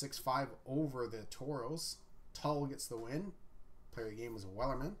 now, 6-5 over the Toros. Tull gets the win. Player of the game was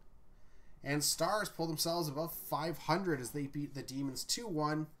Wellerman. And Stars pull themselves above 500 as they beat the Demons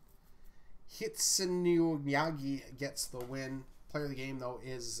 2-1. Hitsuno Miyagi gets the win. Player of the game, though,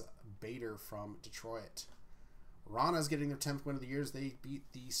 is Bader from Detroit. Rana's getting their 10th win of the year as they beat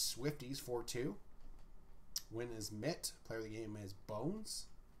the Swifties 4-2. Win is Mitt. Player of the game is Bones.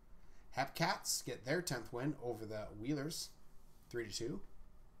 Hepcats get their 10th win over the Wheelers 3-2.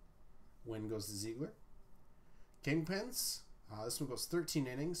 Win goes to Ziegler. Kingpins. This one goes 13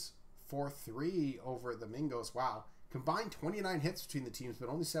 innings. 4-3 over the Mingos. Wow. Combined 29 hits between the teams, but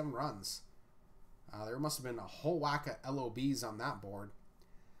only 7 runs. There must have been a whole whack of LOBs on that board.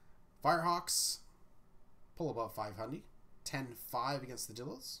 Firehawks pull above 500. 10-5 against the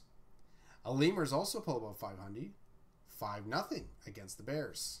Dillos. Lemurs also pull above 500. 5-0 against the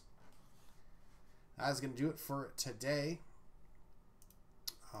Bears. That is going to do it for today.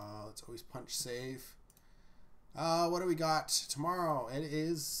 Let's always punch save. What do we got tomorrow? It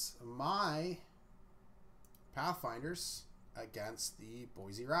is my Pathfinders against the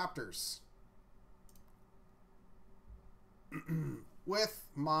Boise Raptors. With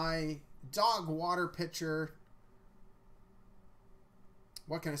my dog water pitcher.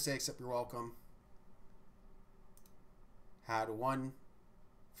 What can I say except you're welcome? Had one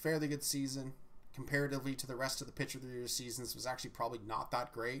fairly good season. Comparatively to the rest of the pitcher of the year seasons, was actually probably not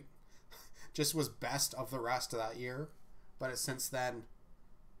that great. Just was best of the rest of that year. But has since then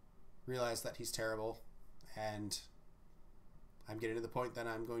realized that he's terrible. And I'm getting to the point that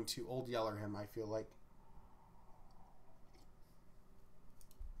I'm going to old yeller him, I feel like.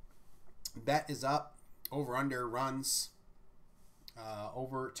 Bet is up. Over under runs.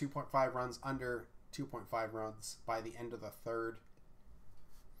 Over 2.5 runs. Under 2.5 runs by the end of the third.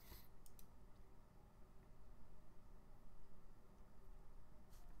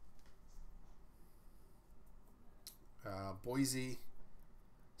 Boise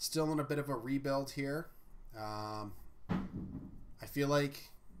still in a bit of a rebuild here. I feel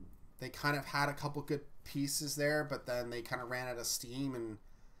like they kind of had a couple good pieces there, but then they kind of ran out of steam, and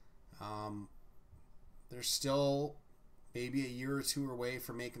they're still maybe a year or two away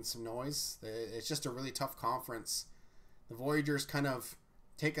from making some noise. It's just a really tough conference. The Voyagers kind of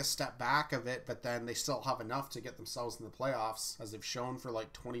take a step back of it, but then they still have enough to get themselves in the playoffs, as they've shown for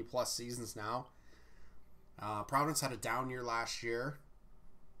like 20 plus seasons now. Providence had a down year last year.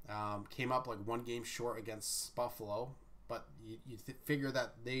 Came up like one game short against Buffalo, but you figure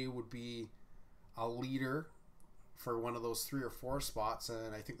that they would be a leader for one of those 3 or 4 spots,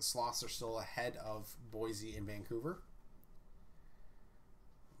 and I think the Sloths are still ahead of Boise and Vancouver.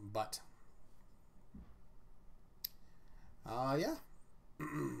 But yeah,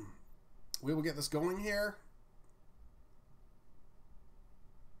 we will get this going here.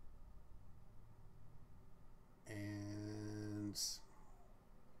 And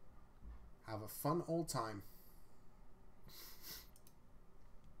have a fun old time.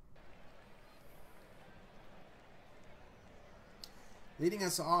 Leading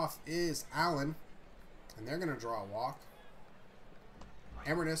us off is Allen, and they're going to draw a walk.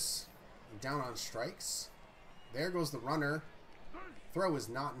 Emeritus down on strikes. There goes the runner. Throw is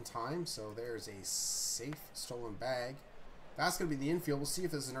not in time, so there's a safe stolen bag. That's going to be the infield. We'll see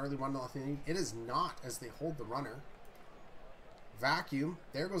if there's an early 1-0 inning. It is not, as they hold the runner. Vacuum.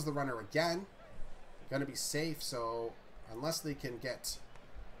 There goes the runner again. Going to be safe, so unless they can get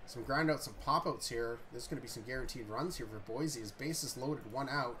some ground outs and pop outs here, there's going to be some guaranteed runs here for Boise. His base is loaded, 1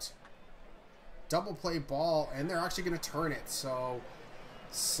 out. Double play ball, and they're actually going to turn it. So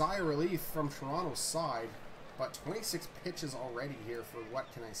sigh of relief from Toronto's side, but 26 pitches already here for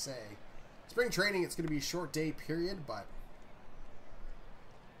what can I say. Spring training, it's going to be a short day period, but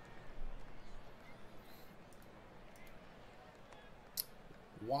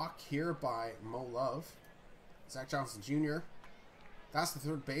walk here by Mo Love. Zach Johnson Jr. That's the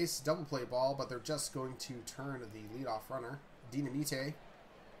third base. Double play ball, but they're just going to turn the leadoff runner. Dinamite.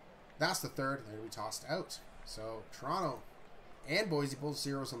 That's the third. They're going to be tossed out. So Toronto and Boise both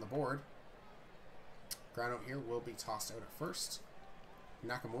zeros on the board. Ground out here will be tossed out at first.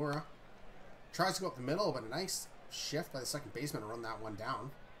 Nakamura tries to go up the middle, but a nice shift by the second baseman to run that one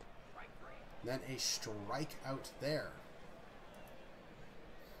down. Then a strikeout there.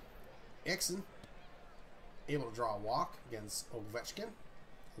 Ixon able to draw a walk against Ovechkin.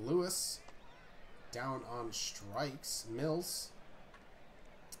 Lewis down on strikes. Mills.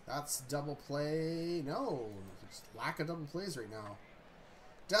 That's double play. No, there's lack of double plays right now.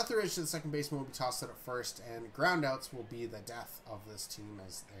 Deathridge to the second baseman will be tossed out at first, and groundouts will be the death of this team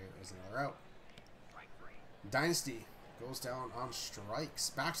as there is another out. Dynasty goes down on strikes.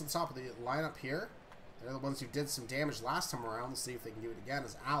 Back to the top of the lineup here. They're the ones who did some damage last time around. Let's see if they can do it again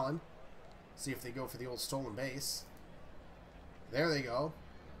as Allen. See if they go for the old stolen base. There they go.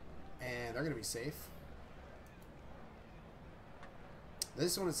 And they're going to be safe.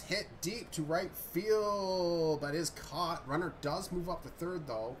 This one is hit deep to right field, but is caught. Runner does move up to third,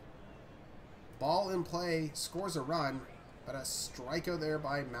 though. Ball in play, scores a run, but a strikeout there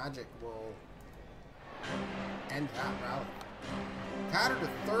by Magic will end that rally. Patter to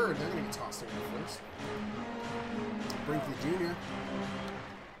third. They're going to get tossed over first. Brinkley Jr.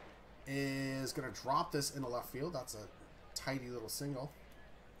 is going to drop this into left field. That's a tidy little single.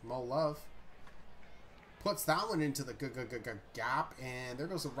 Mo Love puts that one into the gap, and there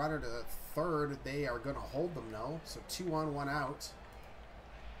goes the runner to third. They are going to hold them now. So 2 on, 1 out.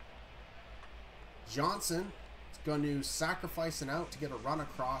 Johnson is going to sacrifice an out to get a run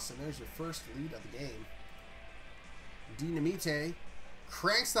across, and there's your first lead of the game. Dinamite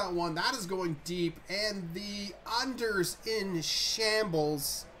cranks that one. That is going deep, and the unders in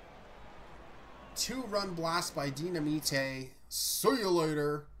shambles. 2-run blast by Dinamite. See you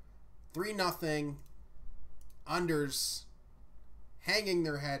later. 3-0. Unders hanging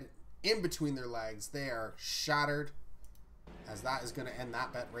their head in between their legs. They are shattered, as that is going to end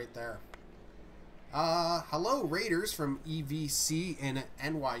that bet right there. Hello, Raiders from EVC in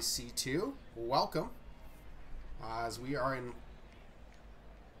NYC2. Welcome. As we are in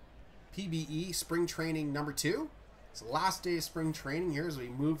PBE spring training number 2. It's the last day of spring training here as we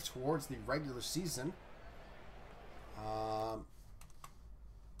move towards the regular season.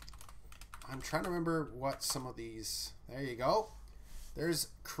 I'm trying to remember what some of these... There you go. There's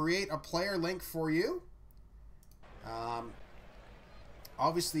create a player link for you.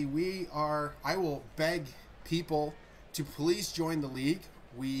 Obviously, I will beg people to please join the league.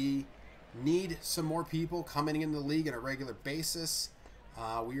 We need some more people coming in the league on a regular basis.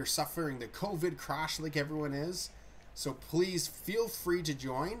 We are suffering the COVID crash like everyone is. So please feel free to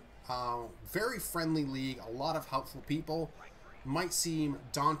join. Very friendly league, a lot of helpful people. Might seem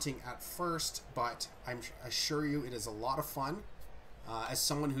daunting at first, but I assure you it is a lot of fun. As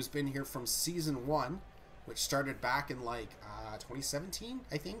someone who's been here from season 1, which started back in like 2017,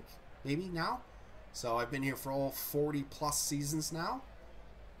 I think, maybe now. So I've been here for all 40 plus seasons now.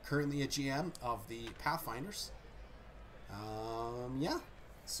 Currently a GM of the Pathfinders. Yeah,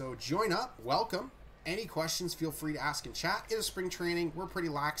 so join up, welcome. Any questions, feel free to ask in chat. It is spring training. We're pretty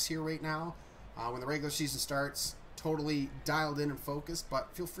lax here right now. When the regular season starts, totally dialed in and focused,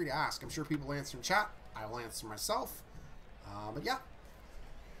 but feel free to ask. I'm sure people will answer in chat. I will answer myself. But yeah,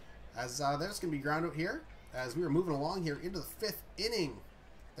 as there's going to be ground out here as we are moving along here into the 5th inning.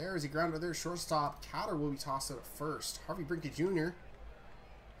 There is a ground out there, shortstop. Catter will be tossed out at first. Harvey Brinkley Jr.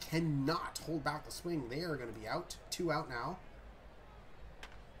 cannot hold back the swing. They are going to be out. 2 out now.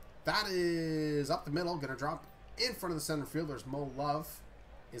 That is up the middle. Going to drop in front of the center fielders. Mo Love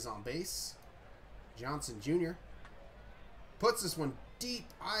is on base. Johnson Jr. puts this one deep.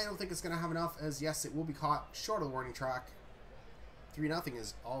 I don't think it's going to have enough, as yes, it will be caught short of the warning track. 3-0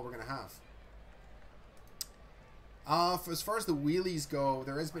 is all we're going to have. As far as the wheelies go,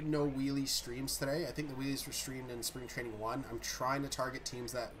 there has been no wheelie streams today. I think the wheelies were streamed in Spring Training 1. I'm trying to target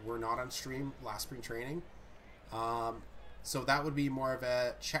teams that were not on stream last Spring Training. So that would be more of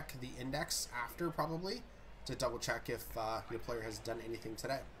a check the index after, probably, to double check if your player has done anything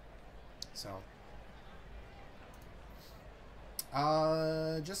today. So,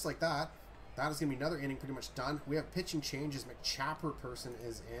 just like that, that is going to be another inning pretty much done. We have pitching changes. McChapper person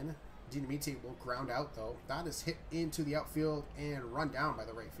is in. Dinamite will ground out, though. That is hit into the outfield and run down by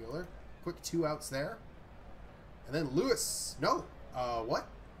the right fielder. Quick 2 outs there. And then Lewis. No. What?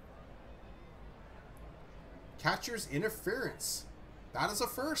 Catcher's interference. That is a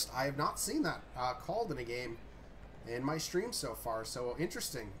first. I have not seen that called in a game in my stream so far. So,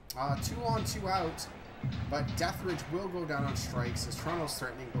 interesting. 2 on, 2 out. But Deathridge will go down on strikes as Toronto's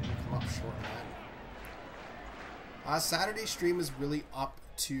threatening, but will come up short again. Saturday's stream is really up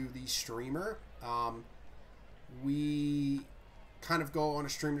to the streamer. We kind of go on a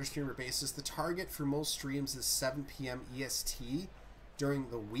streamer-to-streamer basis. The target for most streams is 7 p.m. EST during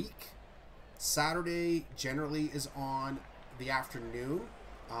the week. Saturday generally is on the afternoon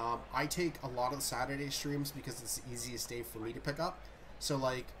I take a lot of the Saturday streams because it's the easiest day for me to pick up. So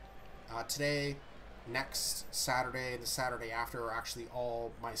like today, next Saturday, and the Saturday after are actually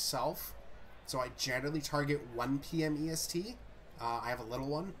all myself. So I generally target 1 p.m. EST. I have a little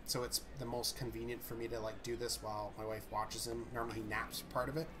one, so it's the most convenient for me to like do this while my wife watches him. Normally he naps part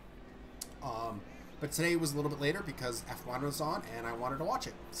of it. But today was a little bit later because F1 was on and I wanted to watch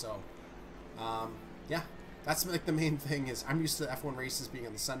it. So yeah, that's like the main thing is I'm used to F1 races being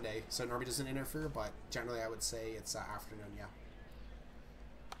on the Sunday, so it normally doesn't interfere, but generally I would say it's afternoon, yeah.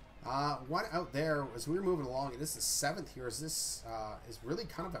 One out there, as we were moving along, it is the 7th here, is this is really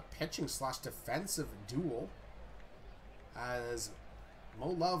kind of a pitching / defensive duel, as Mo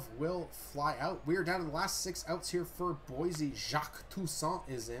Love will fly out. We are down to the last 6 outs here for Boise. Jacques Toussaint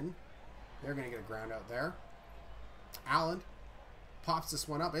is in. They're going to get a ground out there. Allen pops this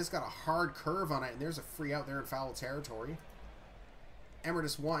one up. It's got a hard curve on it, and there's a free out there in foul territory.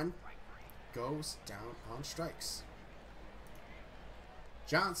 Emeritus 1 goes down on strikes.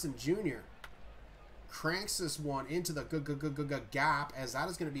 Johnson Jr. cranks this one into the gap, as that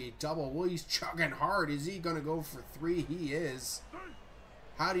is going to be a double. Well, he's chugging hard. Is he going to go for 3? He is.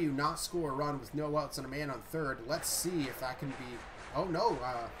 How do you not score a run with no outs and a man on third? Let's see if that can be... Oh, no.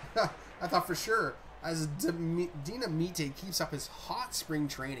 I thought for sure. As Dinamite keeps up his hot spring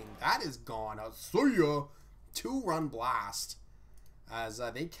training. That is gone. I'll see ya. 2-run blast. As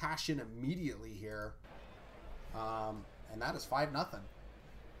they cash in immediately here. And that is 5-0.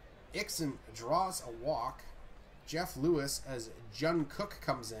 Ixon draws a walk. Jeff Lewis as Jun Cook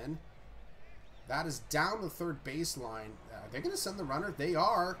comes in. That is down the third baseline. Are they going to send the runner? They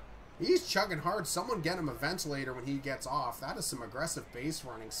are. He's chugging hard. Someone get him a ventilator when he gets off. That is some aggressive base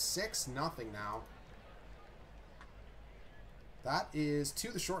running. 6-0 now. That is to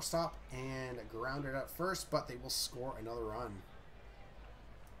the shortstop and grounded at first, but they will score another run.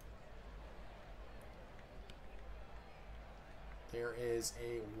 There is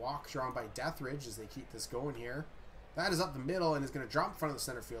a walk drawn by Deathridge as they keep this going here. That is up the middle and is going to drop in front of the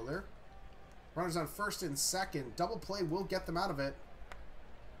center fielder. Runners on first and second. Double play will get them out of it.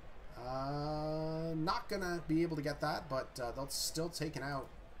 Not going to be able to get that, but they'll still take it out.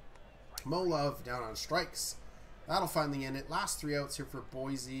 Mo Love down on strikes. That'll finally end it. Last 3 outs here for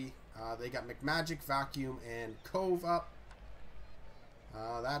Boise. They got McMagic, Vacuum, and Cove up.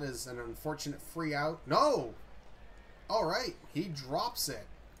 That is an unfortunate free out. No! All right, he drops it.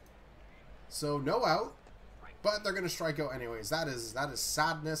 So no out, but they're going to strike out anyways. That is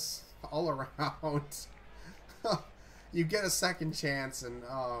sadness all around. You get a second chance, and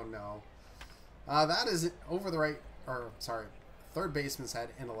oh no. That is over the right, or sorry, third baseman's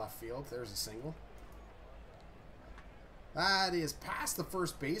head in the left field. There's a single. That is past the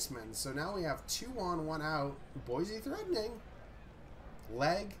first baseman. So now we have 2 on, 1 out. Boise threatening.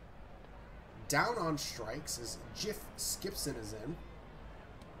 Leg. Down on strikes as Jiff Skipson is in.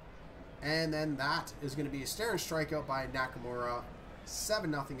 And then that is going to be a staring strikeout by Nakamura.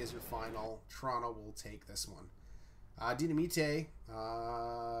 7-0 is your final. Toronto will take this one. Dinamite,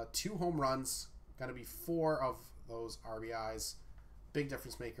 2 home runs. Got to be 4 of those RBIs. Big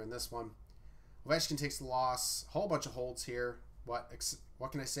difference maker in this one. Ovechkin takes the loss. Whole bunch of holds here. What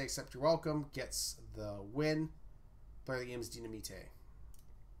can I say except you're welcome? Gets the win. Player of the game is Dinamite.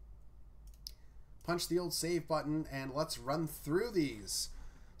 Punch the old save button and let's run through these.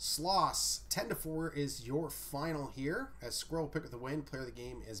 Sloss, 10-4 is your final here. As Squirrel pick up the win, player of the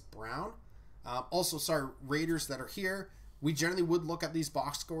game is Brown. Also, sorry, Raiders that are here. We generally would look at these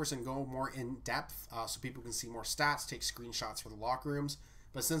box scores and go more in depth so people can see more stats, take screenshots for the locker rooms.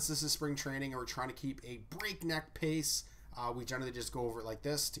 But since this is spring training and we're trying to keep a breakneck pace, we generally just go over it like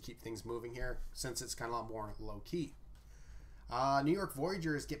this to keep things moving here since it's kind of a lot more low-key. New York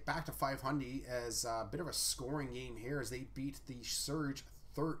Voyagers get back to 500 as a bit of a scoring game here as they beat the Surge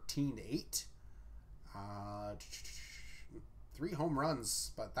 13-8. 3 home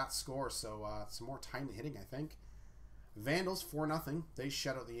runs, but that score, so some more timely hitting, I think. Vandals 4-0. They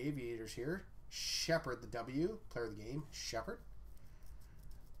shut out the Aviators here. Shepard the W, player of the game, Shepard.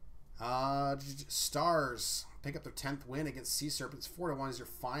 Stars pick up their 10th win against Sea Serpents. 4-1 is your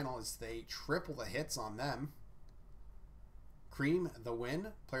final as they triple the hits on them. Cream the win,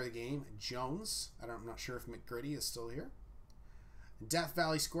 player of the game, Jones. I'm not sure if McGritty is still here. Death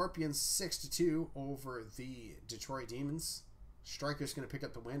Valley Scorpions 6-2 over the Detroit Demons. Striker's going to pick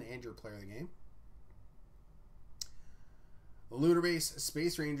up the win and your player of the game. Lunar Base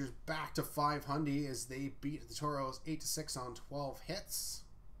Space Rangers back to 500 as they beat the Toros 8-6 on 12 hits.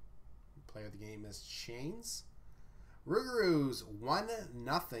 Player of the game is Chains. Rougarous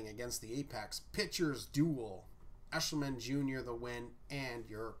 1-0 against the Apex. Pitchers duel. Eshelman Jr. the win and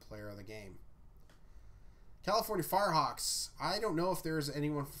your player of the game. California Firehawks. I don't know if there's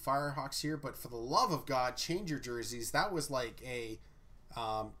anyone for Firehawks here, but for the love of God, change your jerseys. That was like a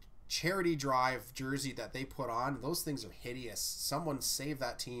charity drive jersey that they put on. Those things are hideous. Someone save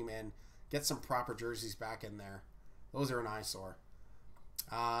that team and get some proper jerseys back in there. Those are an eyesore.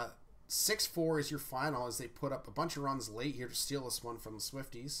 6-4 is your final as they put up a bunch of runs late here to steal this one from the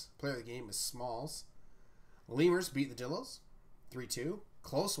Swifties. Player of the game is Smalls. Lemurs beat the Dillos 3-2.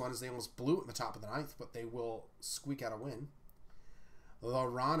 Close one as they almost blew it in the top of the ninth, but they will squeak out a win. The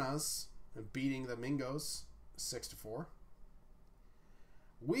Ranas beating the Mingos 6-4.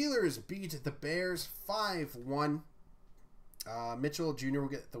 Wheelers beat the Bears 5-1. Mitchell Jr. will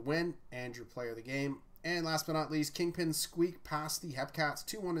get the win. Andrew, player of the game. And last but not least, Kingpin squeak past the Hepcats.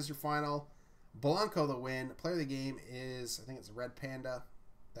 2-1 is your final. Blanco the win. Player of the game is, I think it's Red Panda.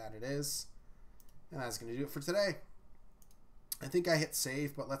 That it is. And that's going to do it for today. I think I hit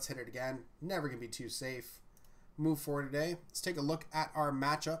save, but let's hit it again. Never going to be too safe. Move forward today. Let's take a look at our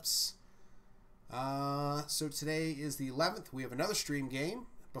matchups. So today is the 11th. We have another stream game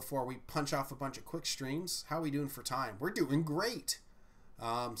before we punch off a bunch of quick streams. How are we doing for time? We're doing great.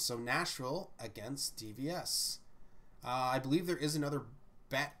 So Nashville against DVS. I believe there is another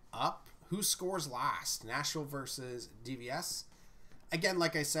bet up. Who scores last? Nashville versus DVS. Again,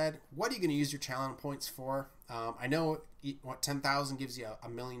 like I said, what are you going to use your challenge points for? I know what 10,000 gives you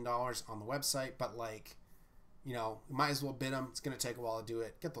 $1 million on the website, but like, you know, you might as well bid them. It's going to take a while to do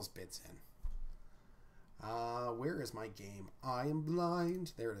it. Get those bids in. Where is my game? I am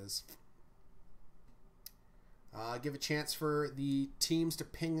blind. There it is. Give a chance for the teams to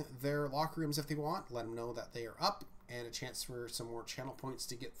ping their locker rooms if they want. Let them know that they are up, and a chance for some more channel points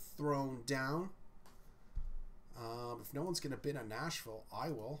to get thrown down. If no one's going to bid on Nashville, I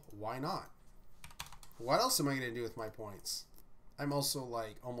will. Why not? What else am I going to do with my points? I'm also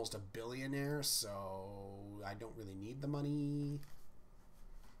like almost a billionaire, so I don't really need the money.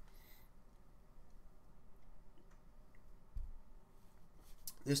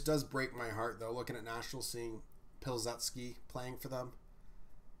 This does break my heart, though, looking at Nashville, seeing Pilsudski playing for them.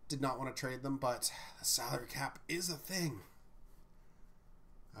 Did not want to trade them, but the salary cap is a thing.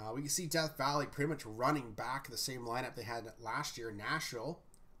 We can see Death Valley pretty much running back the same lineup they had last year. Nashville,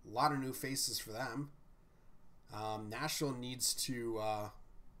 a lot of new faces for them. Nashville needs to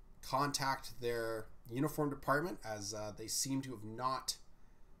contact their uniform department, as they seem to have not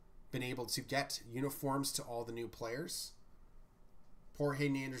been able to get uniforms to all the new players. Poor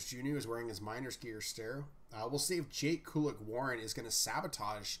Hayden Anders Jr. is wearing his Miners gear still. We'll see if Jake Kulik-Warren is going to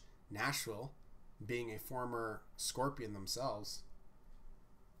sabotage Nashville, being a former Scorpion themselves.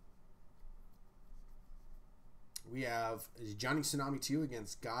 We have Johnny Tsunami 2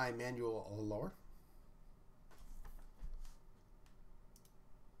 against Guy Manuel Allure.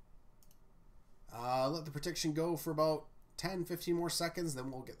 Let the prediction go for about 10-15 more seconds,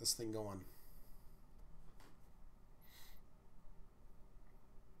 then we'll get this thing going.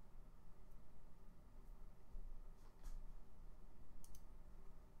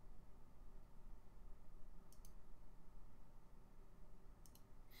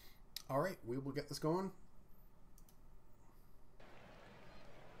 All right, we will get this going.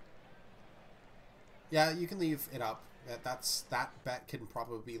 Yeah, you can leave it up. That bet can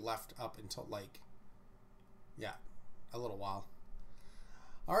probably be left up until like, yeah, a little while.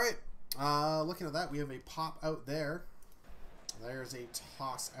 All right, looking at that, we have a pop out there. There's a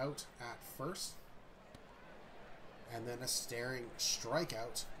toss out at first, and then a staring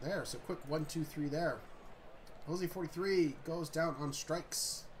strikeout there. So quick 1-2-3 there. Jose 43 goes down on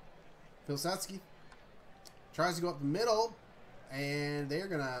strikes. Pilsudski tries to go up the middle, and they're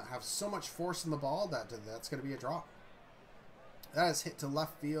going to have so much force in the ball that that's going to be a drop. That is hit to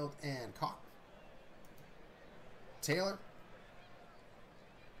left field and caught. Taylor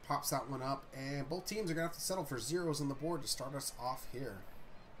pops that one up, and both teams are going to have to settle for zeros on the board to start us off here.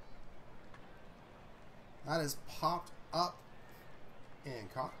 That is popped up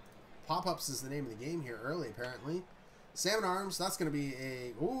and caught. Pop-ups is the name of the game here early, apparently. Salmon Arms, that's going to be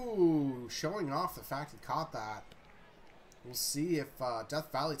a... Ooh, showing off the fact he caught that. We'll see if Death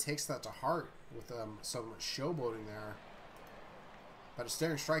Valley takes that to heart with some showboating there. But a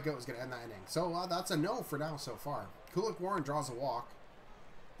staring strikeout is going to end that inning. So that's a no for now so far. Kulik-Warren draws a walk.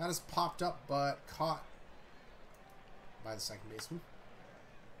 That is popped up but caught by the second baseman.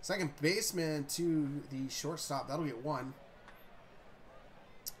 Second baseman to the shortstop. That'll get one.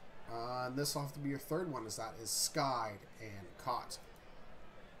 And this will have to be your third one, as that is skied and caught.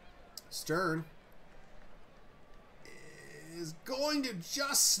 Stern is going to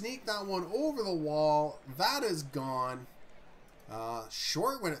just sneak that one over the wall. That is gone.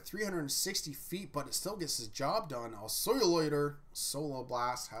 Short went at 360 feet, but it still gets his job done. I'll see you later. Solo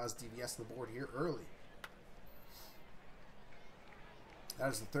Blast has DVS on the board here early.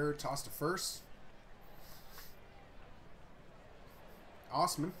 That is the third. Toss to first.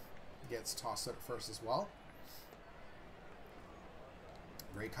 Osman gets tossed out at first as well.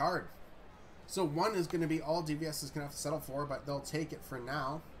 Great card. So one is going to be all DVS is going to have to settle for, but they'll take it for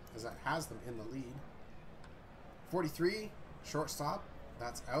now, as that has them in the lead. 43, shortstop.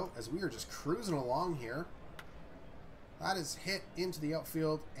 That's out, as we are just cruising along here. That is hit into the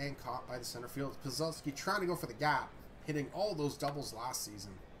outfield and caught by the center field. Pazelski trying to go for the gap, hitting all those doubles last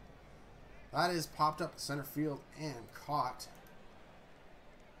season. That is popped up center field and caught.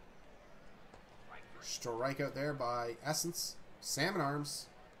 Strikeout there by Essence. Salmon Arms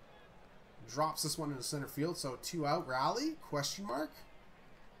drops this one into center field, so 2 out. Rally? Question mark?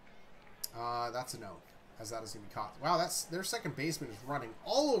 That's a no, as that is going to be caught. Wow, that's their second baseman is running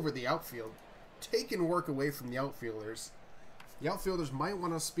all over the outfield, taking work away from the outfielders. The outfielders might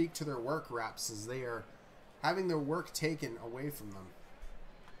want to speak to their work reps, as they are having their work taken away from them.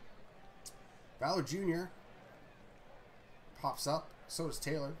 Valor Jr. pops up. So does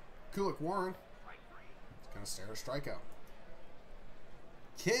Taylor. Kulik Warren is going to stare a strikeout.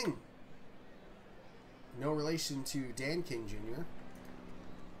 King. No relation to Dan King Jr.,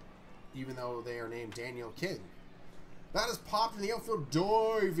 even though they are named Daniel King. That is popped in the outfield.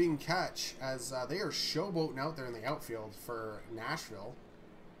 Diving catch, as they are showboating out there in the outfield for Nashville.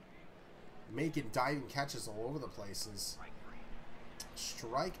 Making diving catches all over the places.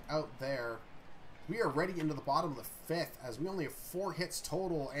 Strike out there. We are ready into the bottom of the 5th, as we only have 4 hits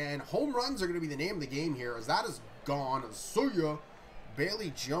total, and home runs are going to be the name of the game here, as that is gone. See ya.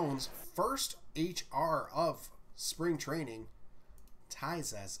 Bailey Jones, first HR of spring training,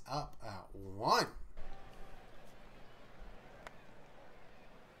 ties us up at 1.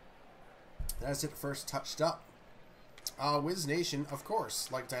 That's it. First touched up. Wiz Nation, of course,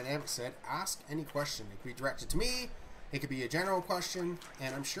 like Dynamic said, ask any question. It could be directed to me. It could be a general question,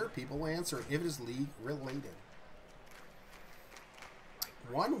 and I'm sure people will answer it if it is league related.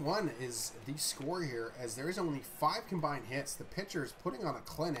 1-1 is the score here, as there is only 5 combined hits. The pitcher is putting on a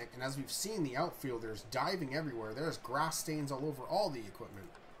clinic, and as we've seen, the outfielders diving everywhere. There's grass stains all over all the equipment.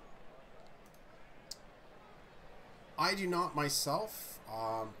 I do not myself.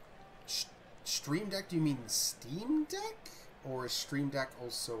 Stream Deck, do you mean Steam Deck? Or is Stream Deck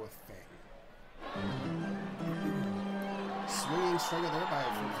also a thing? Swinging strikeout there by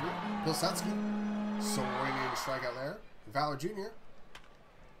 43. Pilsudski. Swinging strikeout there. Valor Jr.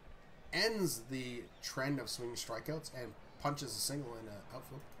 ends the trend of swinging strikeouts and punches a single in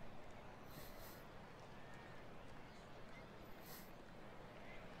outfield.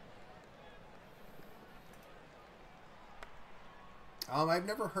 I've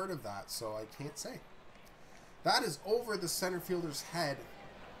never heard of that, so I can't say. That is over the center fielder's head.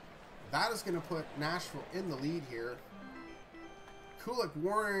 That is going to put Nashville in the lead here. Kulik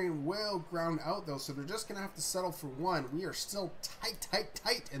Warren will ground out, though, so they're just going to have to settle for 1. We are still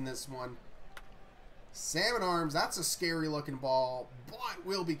tight in this one. Salmon Arms, that's a scary-looking ball, but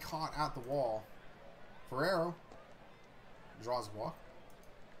will be caught at the wall. Ferrero draws a walk.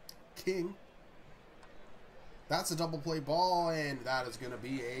 King. That's a double play ball, and that is going to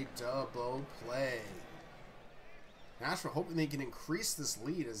be a double play. Nashville hoping they can increase this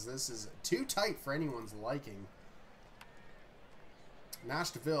lead, as this is too tight for anyone's liking.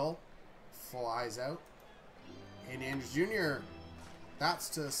 Nashville flies out. And Andrews Jr. That's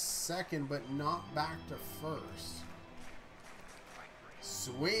to second, but not back to first.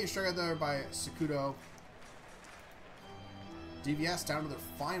 Swing straight there by Sakudo. DVS down to their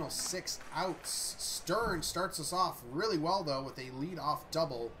final 6 outs. Stern starts us off really well, though, with a lead-off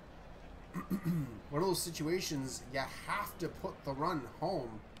double. One of those situations you have to put the run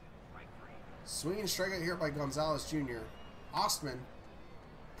home. Swinging strikeout here by Gonzalez Jr. Ostman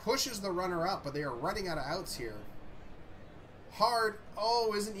pushes the runner up, but they are running out of outs here. Hard,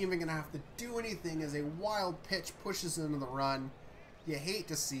 isn't even going to have to do anything, as a wild pitch pushes into the run. You hate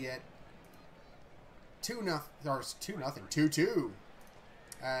to see it. 2-2.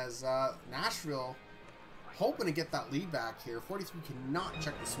 As Nashville hoping to get that lead back here. 43 cannot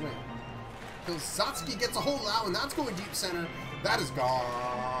check the swing. Pilsudski gets a hold of that one. That's going deep center. That is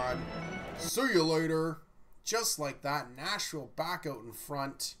gone. See you later. Just like that, Nashville back out in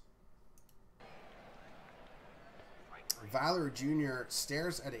front. Valor Jr.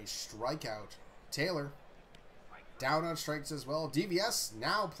 stares at a strikeout. Taylor down on strikes as well. DVS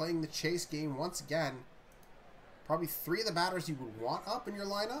now playing the chase game once again. Probably 3 of the batters you would want up in your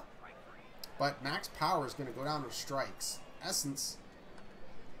lineup. But Max Power is going to go down with strikes. Essence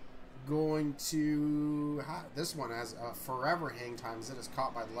going to... This one has a forever hang time as it is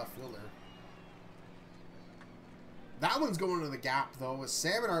caught by the left fielder. That one's going to the gap, though. As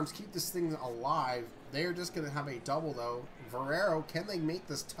Salmon Arms keep this thing alive, they're just going to have a double, though. Valero, can they make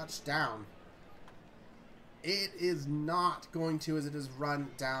this touchdown? It is not going to, as it is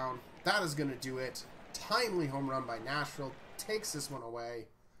run down. That is going to do it. Timely home run by Nashville. Takes this one away.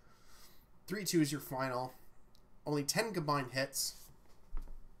 3-2 is your final. Only 10 combined hits.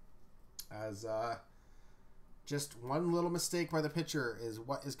 As just one little mistake by the pitcher is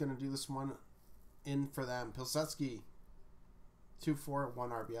what is going to do this one in for them. Pilsudski, 2-4, 1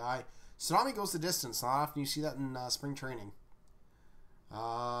 RBI. Tsunami goes the distance. Not often you see that in spring training.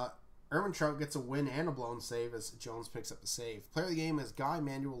 Trout gets a win and a blown save as Jones picks up the save. Player of the game is Guy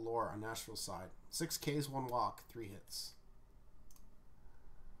Manuel Lore on Nashville's side. 6 Ks, 1 walk, 3 hits.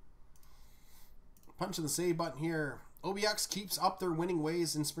 Punching the save button here. OBX keeps up their winning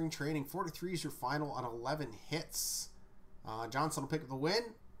ways in spring training. 43 is your final on 11 hits. Johnson will pick up the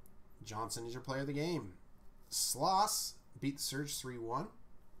win. Johnson is your player of the game. Sloss beat the Surge 3-1.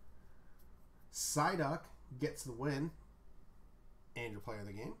 Psyduck gets the win and your player of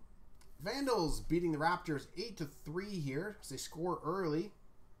the game. Vandals beating the Raptors 8-3 here as they score early.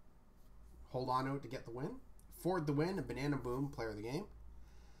 Hold on to it to get the win. Ford the win and Banana Boom, player of the game.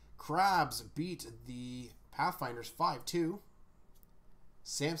 Crabs beat the Pathfinders 5-2.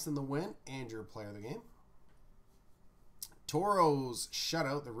 Samson the win and your player of the game. Toros shut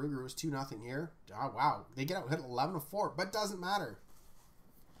out the Rougarous 2-0 here. Oh, wow. They get out hit 11-4, but doesn't matter.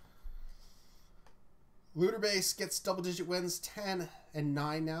 Looter Base gets double-digit wins, 10-9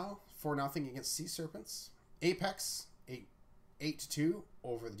 now, 4-0 against Sea Serpents. Apex, 8-2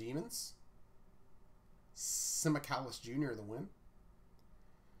 over the Demons. Simicalis Jr. the win.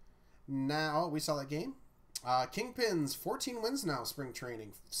 Now, we saw that game. Kingpins, 14 wins now, spring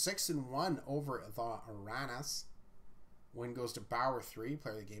training. 6-1 over the Aranas. Win goes to Bauer 3,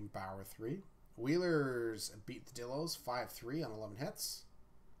 player of the game, Bauer 3. Wheelers beat the Dillos 5-3 on 11 hits.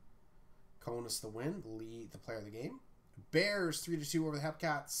 Conus the win, Lee the player of the game. Bears 3-2 over the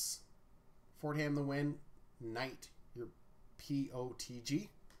Hepcats. Fordham the win, Knight your POTG.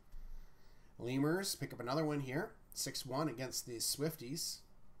 Lemurs pick up another win here, 6-1 against the Swifties.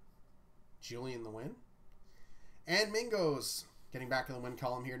 Julian the win. And Mingos getting back in the win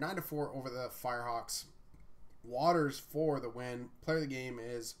column here, 9-4 over the Firehawks. Waters for the win. Player of the game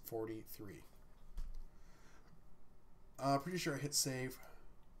is 43. Pretty sure I hit save.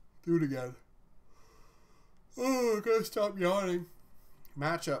 Do it again. Oh, I gotta stop yawning.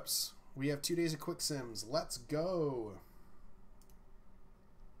 Matchups. We have 2 days of quick sims. Let's go.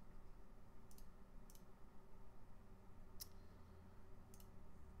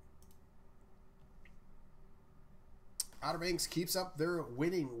 Outer Banks keeps up their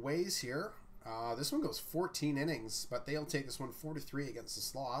winning ways here. This one goes 14 innings, but they'll take this one 43 against the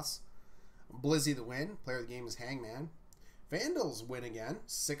Sloths. Blizzy the win. Player of the game is Hangman. Vandals win again,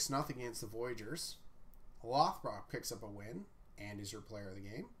 6-0 against the Voyagers. Lothbrok picks up a win and is your player of the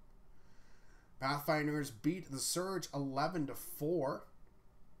game. Pathfinders beat the Surge 11-4.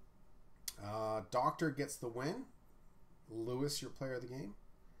 Doctor gets the win. Lewis, your player of the game.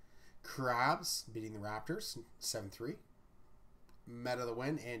 Crabs beating the Raptors 7-3. Meta the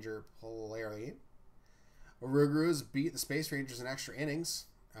win and your player of the game. Rougarous beat the Space Rangers in extra innings.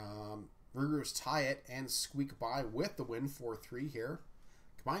 Rougarous tie it and squeak by with the win 4-3 here.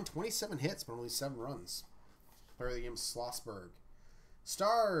 Combined 27 hits but only 7 runs. Player of the game Schlossberg.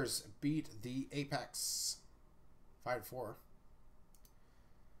 Stars beat the Apex 5-4.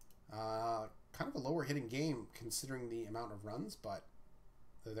 Kind of a lower hitting game considering the amount of runs, but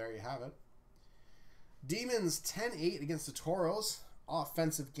there you have it. Demons 10-8 against the Toros.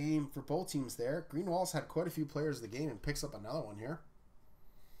 Offensive game for both teams there. Greenwall's had quite a few players of the game and picks up another one here.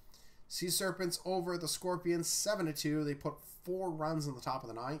 Sea Serpents over the Scorpions 7-2. They put 4 runs in the top of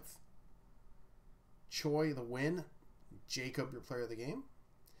the 9th. Choi the win. Jacob, your player of the game.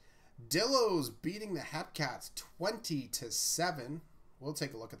 Dillos beating the Hepcats 20-7. We'll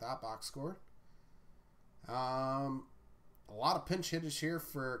take a look at that box score. A lot of pinch hitters here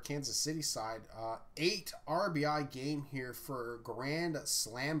for Kansas City side. 8 RBI game here for Grand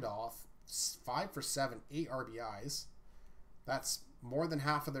Slammed Off. 5 for 7, 8 RBIs. That's more than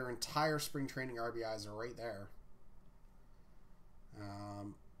half of their entire spring training RBIs are right there.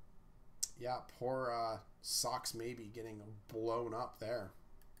 Yeah, poor Sox maybe getting blown up there.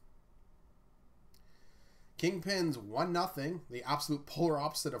 Kingpins 1-0. The absolute polar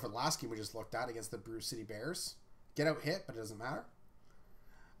opposite of the last game we just looked at against the Brew City Bears. Get out hit, but it doesn't matter.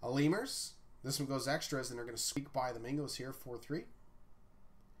 Lemurs. This one goes extras, and they're going to squeak by the Mingos here, 4-3.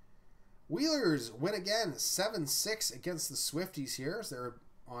 Wheelers win again, 7-6 against the Swifties here, as they're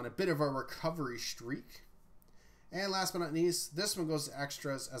on a bit of a recovery streak. And last but not least, this one goes to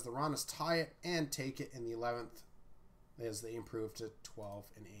extras as the Ronnas tie it and take it in the 11th as they improve to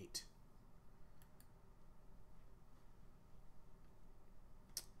 12-8.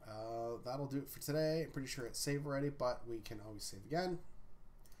 That'll do it for today. I'm pretty sure it's saved already, but we can always save again.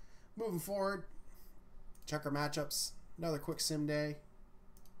 Moving forward, check our matchups. Another quick sim day.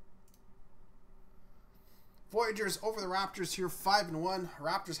 Voyagers over the Raptors here, 5-1.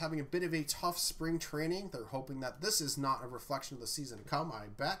 Raptors having a bit of a tough spring training. They're hoping that this is not a reflection of the season to come, I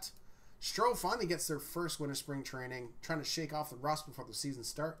bet. Stroh finally gets their first win of spring training, trying to shake off the rust before the season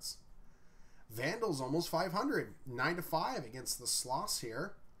starts. Vandals almost 500, 9-5 against the Sloths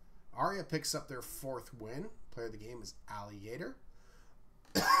here. Arya picks up their 4th win. Player of the game is Alligator.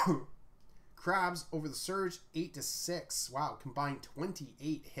 Crabs over the Surge, 8-6. Wow, combined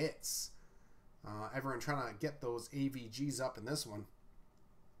 28 hits. Everyone trying to get those AVGs up in this one.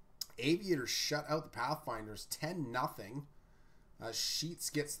 Aviators shut out the Pathfinders, 10-0. Sheets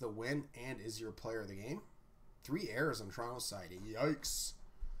gets the win and is your player of the game. 3 errors on Toronto's side. Yikes.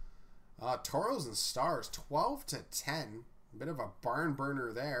 Toros and Stars, 12-10. A bit of a barn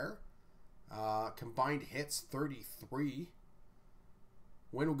burner there. Combined hits, 33.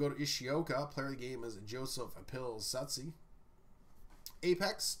 Win will go to Ishioka. Player of the game is Joseph Apil Sutsi.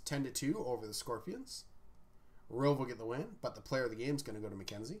 Apex, 10-2 over the Scorpions. Rove will get the win, but the player of the game is going to go to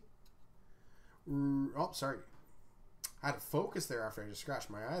Mackenzie. Oh, sorry. I had to focus there after I just scratched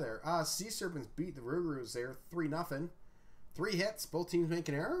my eye there. Sea Serpents beat the Rougarous there, 3-0. 3 hits, both teams make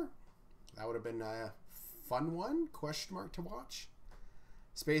an error. That would have been a fun one, question mark, to watch.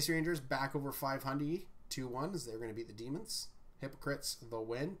 Space Rangers back over 500, 2-1, as they're going to beat the Demons. Hypocrites, the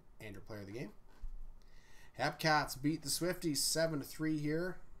win, and your player of the game. Hepcats beat the Swifties 7-3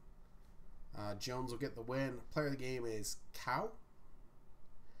 here. Jones will get the win. Player of the game is Cow.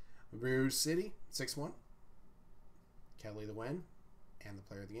 Rouge City, 6-1. Kelly the win, and the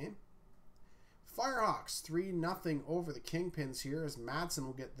player of the game. Firehawks, 3-0 over the Kingpins here, as Madsen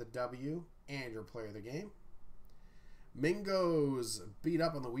will get the W and your player of the game. Mingos beat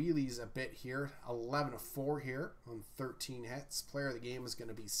up on the Wheelies a bit here, 11-4 here on 13 hits. Player of the game is going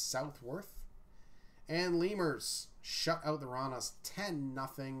to be Southworth. And Lemurs shut out the Ranas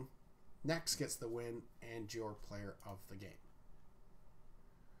 10-0. Next gets the win and your player of the game.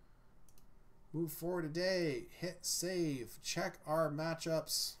 Move forward today. Hit save. Check our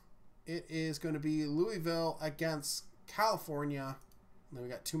matchups. It is going to be Louisville against California. And then we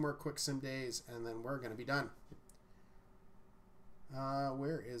got 2 more quick sim days, and then we're going to be done.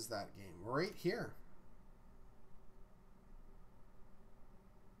 Where is that game? Right here.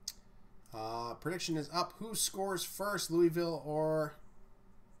 Prediction is up. Who scores first, Louisville or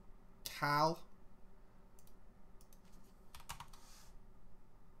Cal?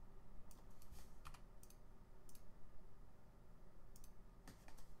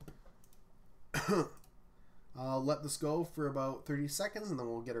 I'll let this go for about 30 seconds and then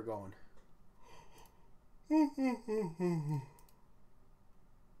we'll get her going.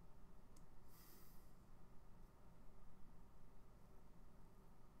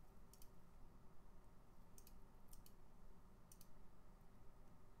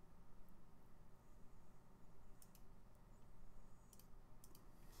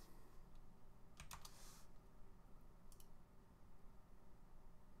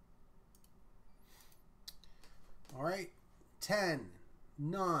 All right, 10,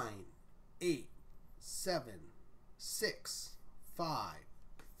 9, 8, 7, 6, 5,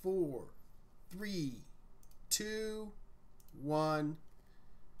 4, 3, 2, 1,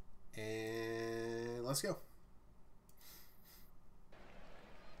 and let's go.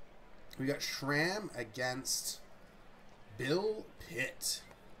 We got Shram against Bill Pitt.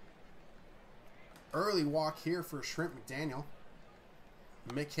 Early walk here for Shrimp McDaniel.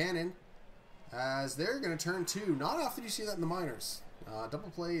 McCannon, as they're going to turn 2. Not often you see that in the minors. Double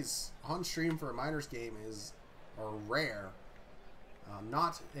plays on stream for a minors game are rare.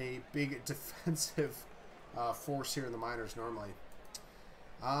 Not a big defensive force here in the minors normally.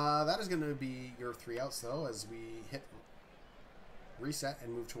 That is going to be your 3 outs though, as we hit reset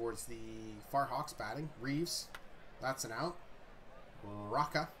and move towards the Firehawks batting. Reeves, that's an out.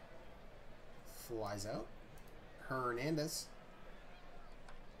 Rocca flies out. Hernandez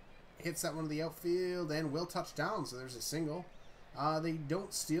hits that one to the outfield and will touch down, so there's a single. They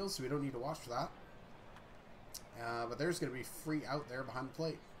don't steal, so we don't need to watch for that. But there's going to be free out there behind the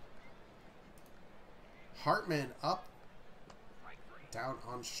plate. Hartman up. Down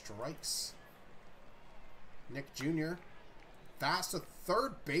on strikes. Nick Jr. fast to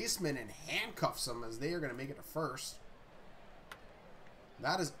third baseman and handcuffs him as they are going to make it to first.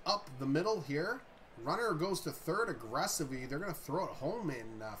 That is up the middle here. Runner goes to third aggressively. They're going to throw it home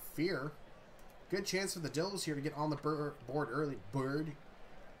in fear. Good chance for the Dills here to get on the board early.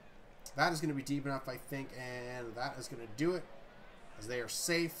 That is going to be deep enough, I think, and that is going to do it as they are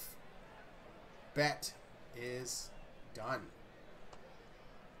safe. Bet is done.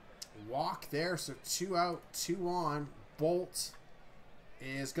 Walk there, so 2 out, 2 on. Bolt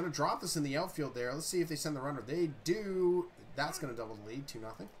is going to drop this in the outfield there. Let's see if they send the runner. They do. That's going to double the lead,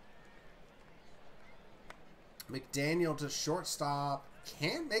 2-0. McDaniel to shortstop.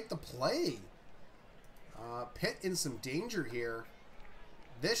 Can't make the play. Pitt in some danger here.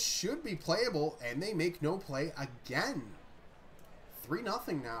 This should be playable, and they make no play again.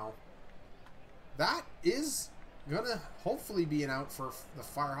 3-0 now. That is going to hopefully be an out for the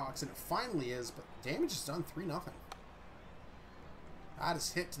Firehawks, and it finally is, but damage is done. 3-0. That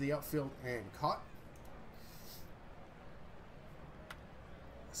is hit to the outfield and caught.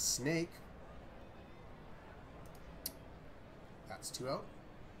 Snake. That's 2 out.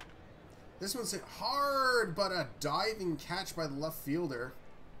 This one's hit hard, but a diving catch by the left fielder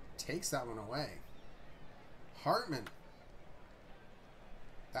takes that one away. Hartman.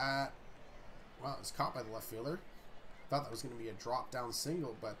 That, well, it was caught by the left fielder. Thought that was going to be a drop down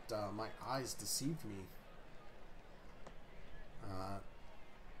single, but my eyes deceived me.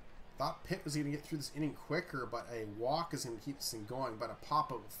 Thought Pitt was going to get through this inning quicker, but a walk is going to keep this thing going, but a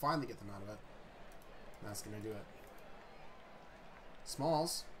pop-up will finally get them out of it. And that's going to do it.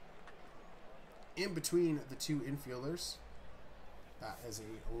 Smalls in between the two infielders. That is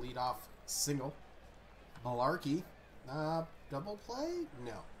a leadoff single. Malarkey. Double play?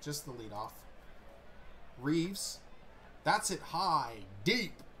 No, just the leadoff. Reeves. That's it high,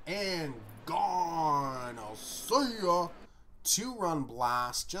 deep, and gone. I'll see ya. 2-run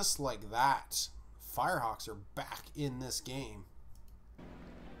blast, just like that. Firehawks are back in this game.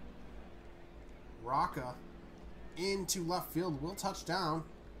 Rocca into left field, will touch down.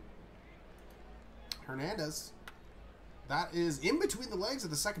 Hernandez. That is in between the legs of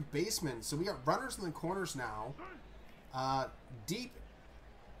the second baseman. So we got runners in the corners now. Deep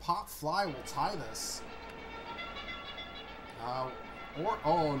pop fly will tie this.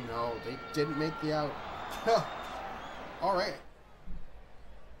 Oh no, they didn't make the out. All right.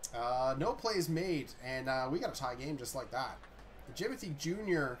 No plays made, and we got a tie game just like that. Jimothy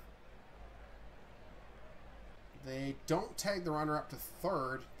Jr. They don't tag the runner up to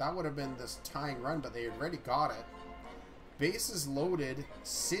third. That would have been this tying run, but they already got it. Bases loaded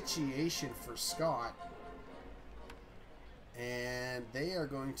situation for Scott. And they are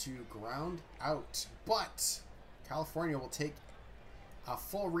going to ground out. But California will take a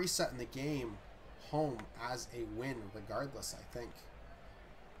full reset in the game home as a win regardless, I think.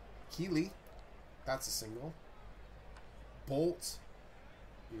 Keeley, that's a single. Bolt,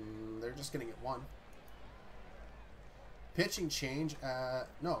 they're just going to get one. Pitching change,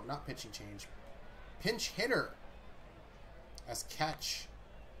 no, not pitching change. Pinch hitter as catch.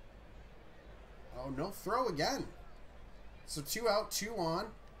 Oh, no throw again. So 2 out, 2 on.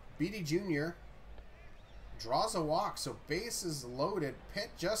 BD Jr. draws a walk, so base is loaded. Pitt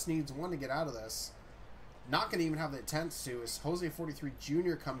just needs one to get out of this. Not going to even have the attempts to, as Jose 43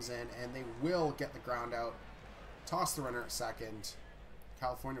 Jr. comes in, and they will get the ground out. Toss the runner at second.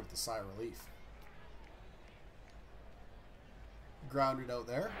 California with a sigh of relief. Grounded out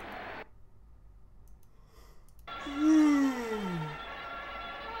there.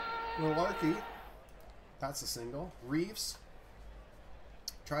 Malarkey. That's a single. Reeves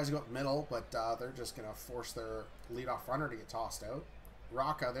tries to go up the middle, but they're just going to force their leadoff runner to get tossed out.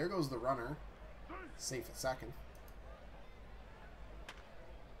 Rocca, there goes the runner. Safe at second.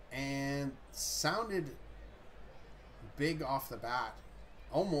 And sounded big off the bat.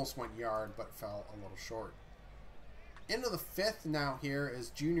 Almost went yard, but fell a little short. Into the fifth now here is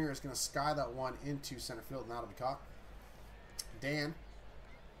Junior is going to sky that one into center field, and that'll be caught. Dan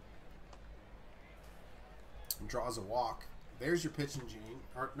draws a walk. There's your pitching gene.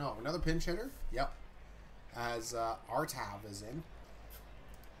 Or no, another pinch hitter. Yep. As Artav is in.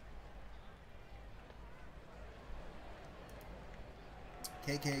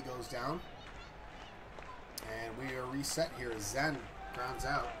 KK goes down. And we are reset here. Zen grounds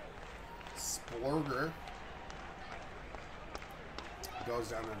out. Sporger goes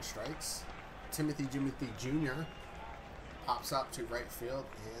down on strikes. Timothy Jr. pops up to right field,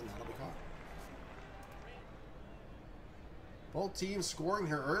 and that'll be caught. Both teams scoring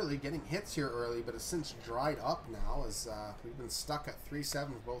here early, getting hits here early, but it's since dried up now as we've been stuck at 3-7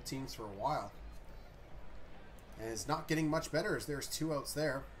 with both teams for a while. And it's not getting much better as there's 2 outs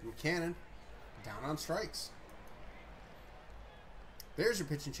there. Buchanan down on strikes. There's your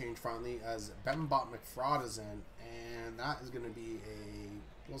pitch and change finally as Bembot McFraud is in. And that is going to be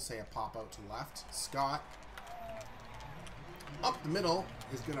we'll say a pop out to left. Scott up the middle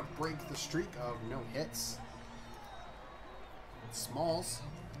is going to break the streak of no hits. Smalls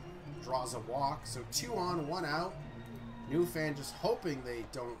draws a walk, so 2 on, 1 out. New fan just hoping they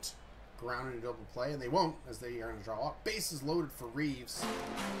don't ground into double play, and they won't as they are going to draw up. Bases loaded for Reeves.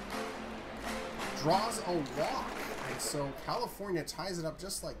 Draws a walk, and so California ties it up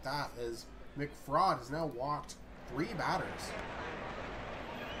just like that as McFraud has now walked 3 batters.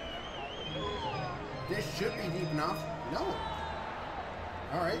 This should be deep enough. No.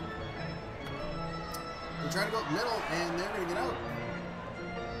 All right. They try to go up middle, and they're going to get out.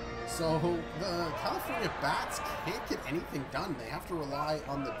 So the California bats can't get anything done. They have to rely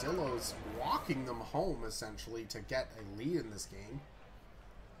on the Dillos walking them home, essentially, to get a lead in this game.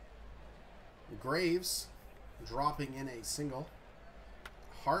 Graves dropping in a single.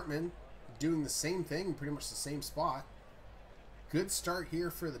 Hartman doing the same thing, pretty much the same spot. Good start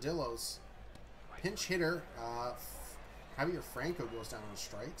here for the Dillos. Pinch hitter, Javier Franco goes down on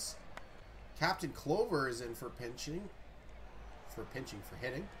strikes. Captain Clover is in for hitting.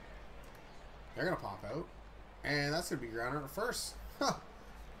 They're going to pop out. And that's going to be grounded at first. Huh.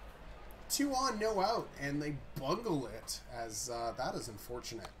 2 on, no out. And they bungle it as that is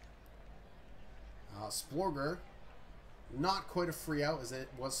unfortunate. Splorger, not quite a free out as it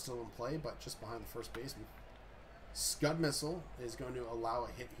was still in play, but just behind the first baseman. Scud Missile is going to allow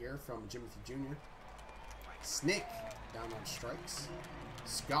a hit here from Jimothy Jr. Snake down on strikes.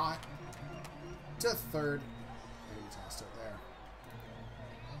 Scott to third, and he tossed it there.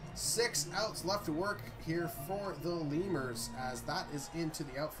 6 outs left to work here for the Lemurs as that is into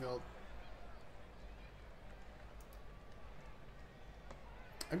the outfield.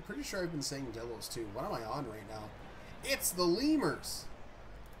 I'm pretty sure I've been saying Dillos too. What am I on right now? It's the Lemurs.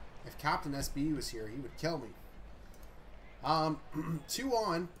 If Captain SB was here, he would kill me. 2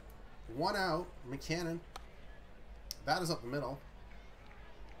 on, 1 out. McCannon. That is up the middle.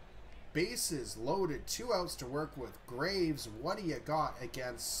 Bases loaded, 2 outs to work with. Graves, what do you got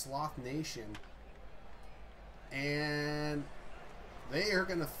against Sloth Nation? And they are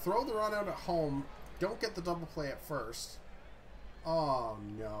going to throw the run out at home. Don't get the double play at first. Oh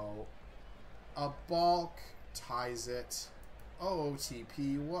no. A balk ties it.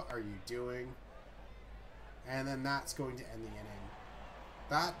 OOTP, what are you doing? And then that's going to end the inning.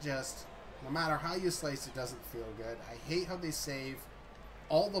 That just, no matter how you slice it, doesn't feel good. I hate how they save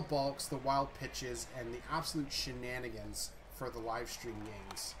all the balks, the wild pitches, and the absolute shenanigans for the live stream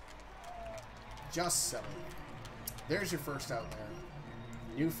games. Just silly. There's your first out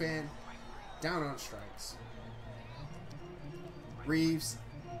there. New fan, down on strikes. Reeves,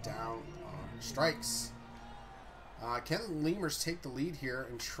 down on strikes. Can the Lemurs take the lead here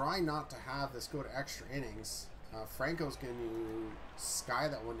and try not to have this go to extra innings? Franco's going to sky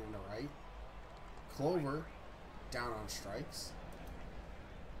that one into right. Clover, down on strikes.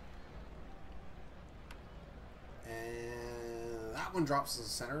 And that one drops to the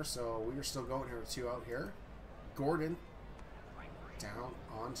center, so we are still going here with 2 out here. Gordon, down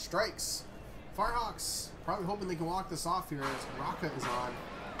on strikes. Firehawks, probably hoping they can walk this off here as Raka is on.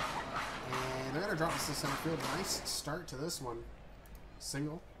 And they're going to drop this to center field. Nice start to this one.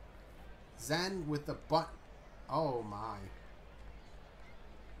 Single. Zen with the butt. Oh, my.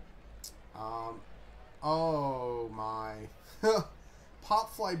 Oh, my.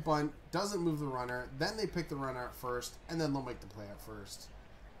 Pop fly bunt. Doesn't move the runner. Then they pick the runner at first. And then they'll make the play at first.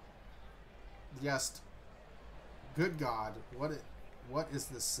 Just. Good God. What is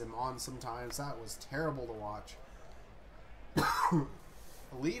this sim on sometimes? That was terrible to watch.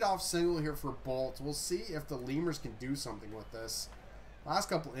 Lead-off single here for Bolt. We'll see if the Lemurs can do something with this. Last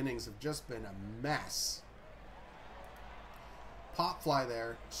couple innings have just been a mess. Pop fly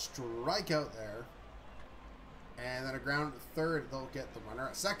there. Strike out there. And then a ground to third. They'll get the runner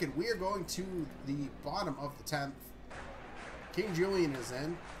at second. We are going to the bottom of the 10th. King Julian is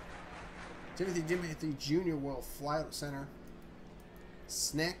in. Timothy Jr. will fly out center.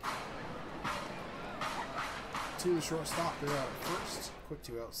 Snick to the shortstop. They're out first. Quick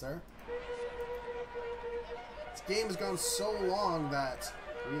 2 outs there. This game has gone so long that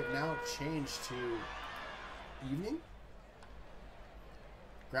we have now changed to evening.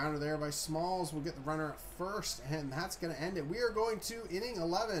 Grounder there by Smalls. We'll get the runner at first, and that's going to end it. We are going to inning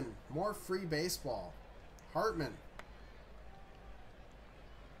 11. More free baseball. Hartman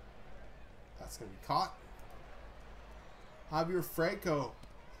That's going to be caught. Javier Franco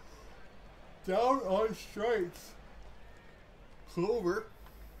down on strikes. Clover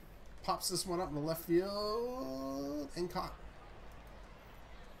pops this one up in the left field and caught.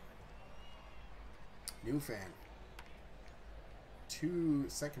 New fan. 2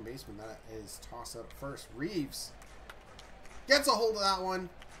 second baseman. That is tossed out at first. Reeves gets a hold of that one.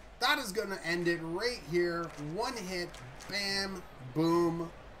 That is going to end it right here. One hit. Bam. Boom.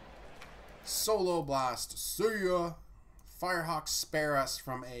 Solo blast. See ya. Firehawks spare us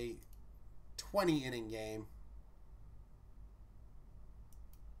from a 20-inning game.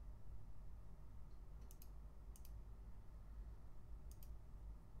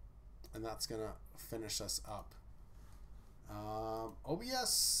 And that's going to finish us up. OBS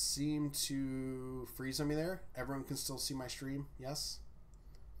seemed to freeze on me there. Everyone can still see my stream. Yes.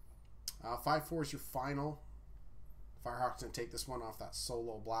 5-4 is your final. Firehawks going to take this one off that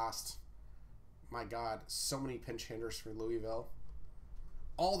solo blast. My God, so many pinch hitters for Louisville.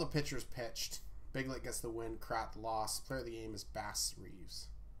 All the pitchers pitched. Biglet gets the win. Kratt lost. Player of the game is Bass Reeves.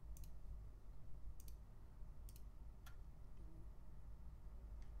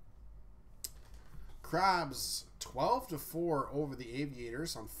 Crabs 12-4 over the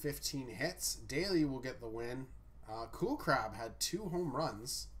Aviators on 15 hits. Daly will get the win. Cool Crab had 2 home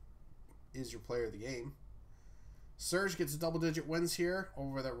runs. Is your player of the game. Surge gets double-digit wins here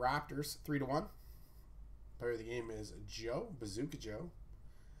over the Raptors, 3-1. Player of the game is Joe, Bazooka Joe.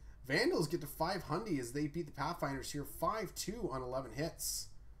 Vandals get to 500 as they beat the Pathfinders here, 5-2 on 11 hits.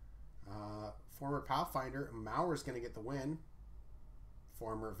 Former Pathfinder, Mauer's going to get the win.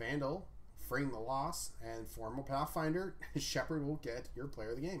 Former Vandal, freeing the loss. And former Pathfinder, Shepard will get your player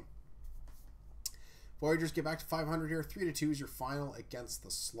of the game. Voyagers get back to 500 here, 3-2 is your final against the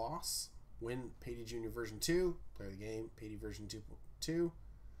Sloss. Win Patey Jr. version 2. Player of the game, Patey version 2.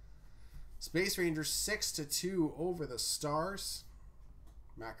 Space Rangers 6-2 over the Stars.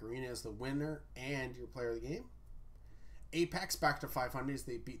 Macarena is the winner and your player of the game. Apex back to 500 as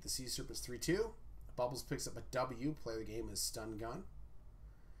they beat the Sea Serpents 3-2. Bubbles picks up a W. Player of the game is Stun Gun.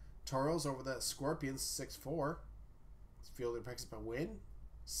 Toros over the Scorpions 6-4. Fielder picks up a win.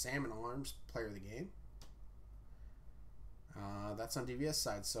 Salmon Alarms, player of the game. That's on DVS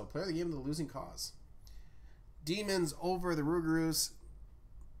side. So player of the game, the losing cause. Demons over the Rougarous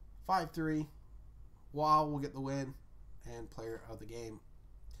 5-3. Wow will get the win and player of the game.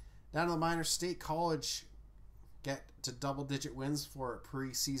 Down to the minors, State College get to double-digit wins for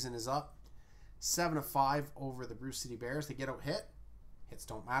preseason is up. 7-5 over the Bruce City Bears. They get out hit. Hits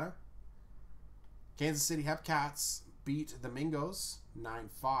don't matter. Kansas City Hepcats beat the Mingos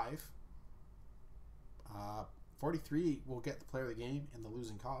 9-5. 43 will get the player of the game in the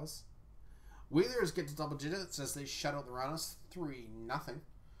losing cause. Wheelers get to double digits as they shut out the Ronas 3-0.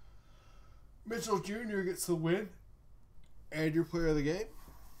 Mitchell Jr. gets the win and your player of the game.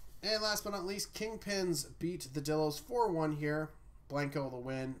 And last but not least, Kingpins beat the Dillos 4-1 here. Blanco the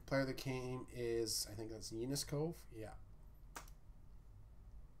win. Player of the game is, I think that's Eunice Cove. Yeah.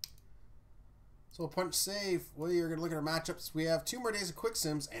 So punch save. We are going to look at our matchups. We have 2 more days of quick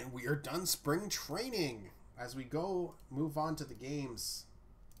sims and we are done spring training. As we go, move on to the games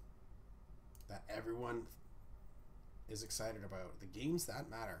that everyone is excited about. The games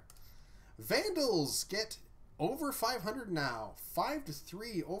that matter. Vandals get over 500 now.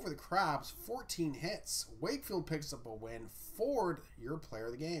 5-3 over the Crabs. 14 hits. Wakefield picks up a win. Ford, your player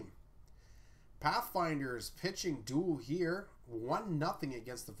of the game. Pathfinders pitching duel here. 1-0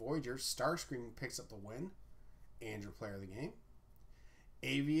 against the Voyagers. Starscream picks up the win. And your player of the game.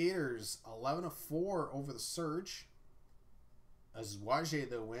 Aviators 11-4 over the Surge. Azwaje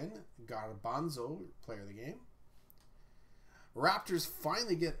the win. Garbanzo, player of the game. Raptors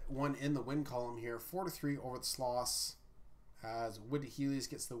finally get one in the win column here. 4-3 over the Sloss. As Woody Healy's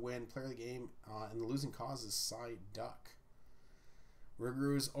gets the win. Player of the game. And the losing cause is Cy Duck.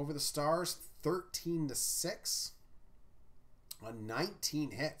 Rougarous over the Stars. 13-6. On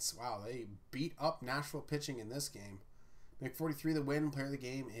 19 hits. Wow, they beat up Nashville pitching in this game. Make 43 the win. Player of the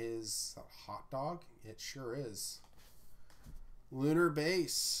game is a hot dog. It sure is. Lunar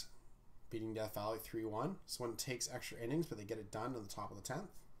Base beating Death Valley 3-1. This one takes extra innings, but they get it done on the top of the 10th.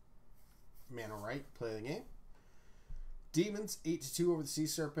 Mano Wright, player of the game. Demons 8-2 over the Sea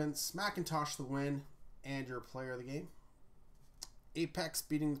Serpents. Macintosh the win and your player of the game. Apex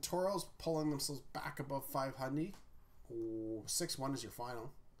beating the Toros, pulling themselves back above 500. 6-1 is your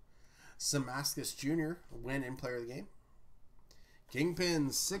final. Damascus Jr. win and player of the game.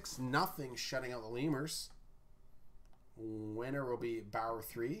 Kingpins 6-0 shutting out the Lemurs. Winner will be Bauer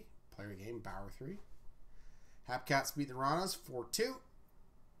 3. Player of the game, Bauer 3. Hapcats beat the Ranas 4-2.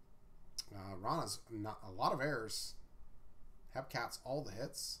 Rana's not a lot of errors. Hepcats all the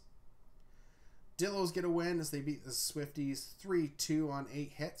hits. Dillos get a win as they beat the Swifties 3-2 on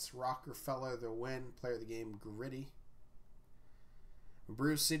 8 hits. Rockefeller the win. Player of the game, Gritty.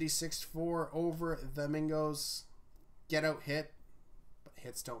 Bruce City 6-4 over the Mingos. Get out hit, but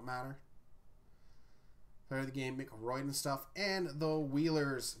hits don't matter. Player of the game, Mick Royd and stuff. And the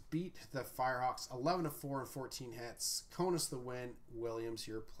Wheelers beat the Firehawks 11-4 and 14 hits. Conus the win. Williams,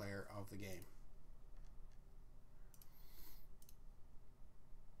 your player of the game.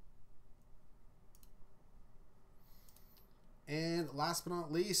 And last but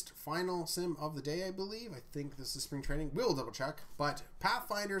not least, final sim of the day, I believe. I think this is spring training. We'll double check. But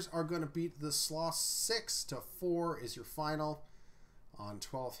Pathfinders are going to beat the Sloth 6-4 is your final on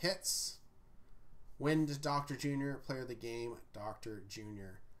 12 hits. Wind, Dr. Jr., player of the game, Dr.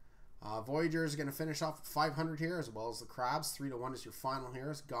 Jr. Voyager is going to finish off at 500 here, as well as the Crabs. 3-1 is your final here,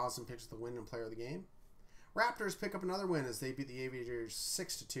 as Goslin picks the win and player of the game. Raptors pick up another win as they beat the Aviators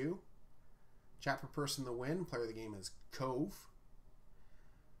 6-2. Chat per person the win. Player of the game is Cove.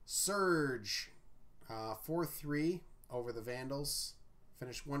 Surge 4-3 over the Vandals.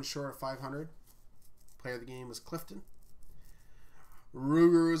 Finished one short of 500. Player of the game was Clifton.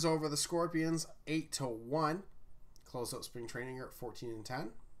 Rougarous over the Scorpions 8-1. Close out spring training here at 14-10.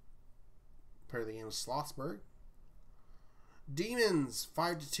 Player of the game was Slothsburg. Demons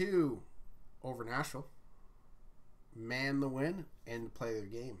 5-2 over Nashville. Man the win and play their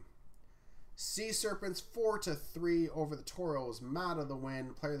game. Sea Serpents 4-3 over the Toros. Mata the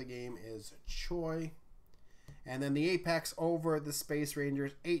win. Player of the game is Choi. And then the Apex over the Space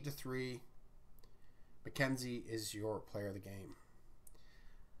Rangers 8-3. Mackenzie is your player of the game.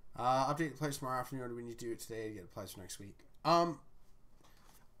 Update the players tomorrow afternoon. Or do we need to do it today to get the players for next week?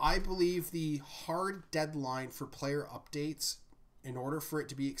 I believe the hard deadline for player updates, in order for it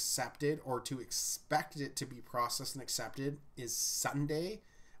to be accepted or to expect it to be processed and accepted, is Sunday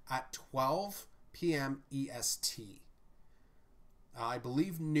at 12 p.m. EST. I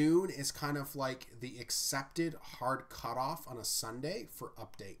believe noon is kind of like the accepted hard cutoff on a Sunday for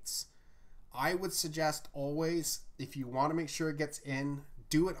updates. I would suggest always, if you want to make sure it gets in,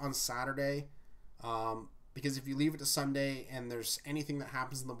 do it on Saturday. Because if you leave it to Sunday and there's anything that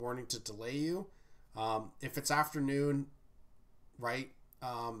happens in the morning to delay you, if it's afternoon, right,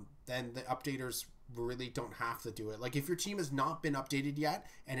 then the updaters really don't have to do it. Like if your team has not been updated yet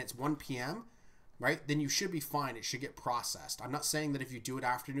and it's 1 p.m., right, then you should be fine. It should get processed. I'm not saying that if you do it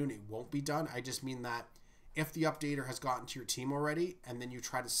afternoon, it won't be done. I just mean that if the updater has gotten to your team already and then you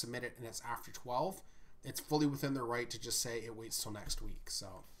try to submit it and it's after 12, it's fully within their right to just say it waits till next week.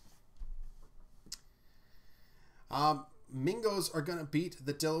 So Mingos are going to beat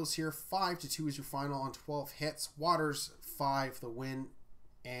the Dillos here. 5-2 is your final on 12 hits. Waters 5 the win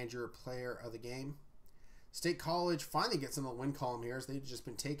and your player of the game. State College finally gets in the win column here as they've just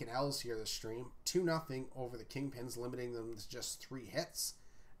been taking L's here this stream. 2-0 over the Kingpins, limiting them to just 3 hits.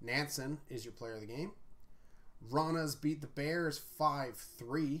 Nansen is your player of the game. Ranas beat the Bears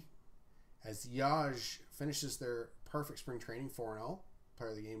 5-3 as Yaj finishes their perfect spring training 4-0.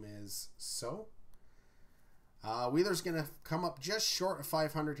 Player of the game is So. Wheeler's going to come up just short of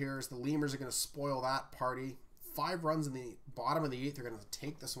 500 here as the Lemurs are going to spoil that party. 5 runs in the bottom of the 8th. They're going to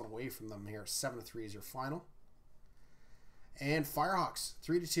take this one away from them here. 7-3 is your final. And Firehawks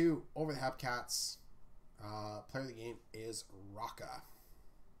 3-2 over the Hepcats. Player of the game is Rocca.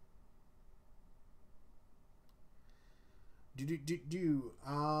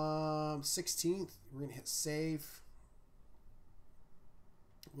 16th. We're going to hit save.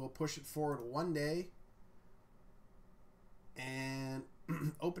 We'll push it forward one day. And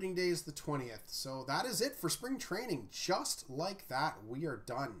opening day is the 20th. So that is it for spring training. Just like that, we are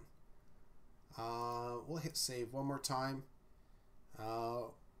done. We'll hit save one more time.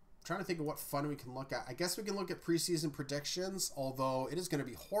 Trying to think of what fun we can look at. I guess we can look at preseason predictions, although it is going to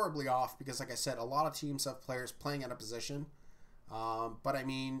be horribly off because, like I said, a lot of teams have players playing at a position. But I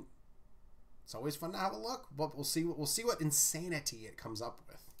mean, it's always fun to have a look. But we'll see what insanity it comes up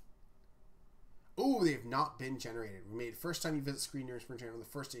with. Oh, they have not been generated. We made first time you visit screen during spring training on the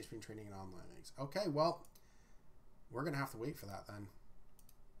first day of spring training and online leagues. Okay, well, we're going to have to wait for that then.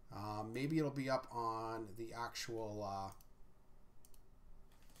 Maybe it'll be up on the actual,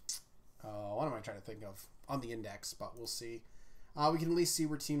 what am I trying to think of? On the index, but we'll see. We can at least see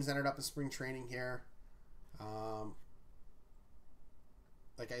where teams ended up in spring training here.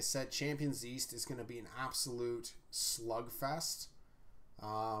 Like I said, Champions East is going to be an absolute slugfest.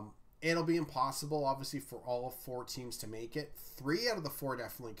 It'll be impossible, obviously, for all 4 teams to make it. 3 out of the 4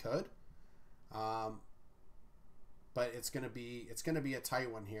 definitely could. but it's gonna be a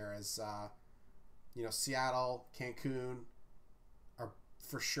tight one here, as you know, Seattle, Cancun are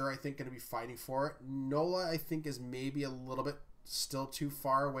for sure, I think, going to be fighting for it. NOLA, I think, is maybe a little bit still too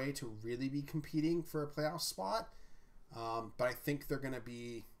far away to really be competing for a playoff spot. But I think they're going to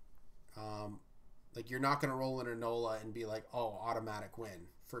be, like, you're not going to roll into NOLA and be like, oh, automatic win,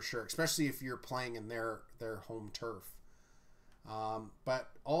 for sure. Especially if you're playing in their home turf. But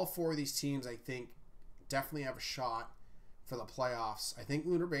all four of these teams, I think, definitely have a shot for the playoffs. I think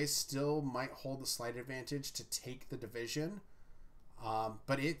Lunar Base still might hold the slight advantage to take the division.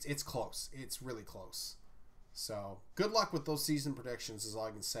 But it's close. It's really close. So good luck with those season predictions is all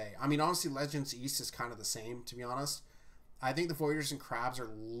I can say. I mean, honestly, Legends East is kind of the same, to be honest. I think the Voyagers and Crabs are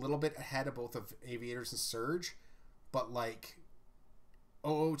a little bit ahead of both of Aviators and Surge. But, like,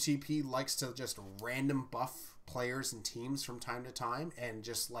 OOTP likes to just random buff players and teams from time to time and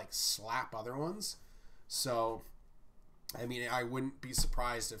just, like, slap other ones. So, I mean, I wouldn't be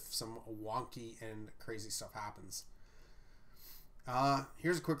surprised if some wonky and crazy stuff happens.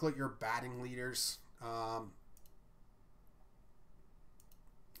 Here's a quick look at your batting leaders.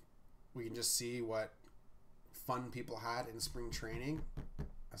 We can just see what fun people had in spring training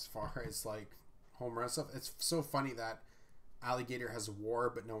as far as, like, home run stuff. It's so funny that Alligator has WAR,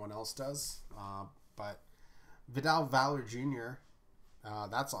 but no one else does. But Vidal Valor Jr.,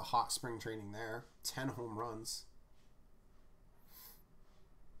 that's a hot spring training there. 10 home runs.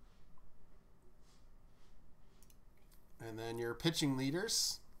 And then your pitching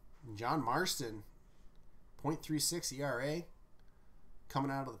leaders, John Marston, 0.36 ERA,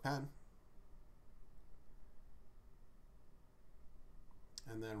 coming out of the pen.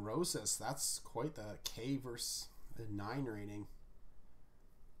 And then Rosas, that's quite the K versus a 9 rating.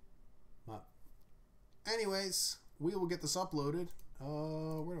 But anyways, we will get this uploaded.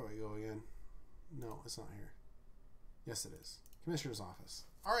 Where do I go again? No, it's not here. Yes, it is. Commissioner's office.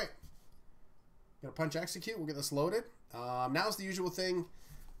 All right. Gonna punch execute. We'll get this loaded. Now's the usual thing.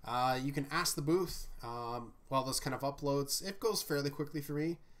 You can ask the booth while this kind of uploads. It goes fairly quickly for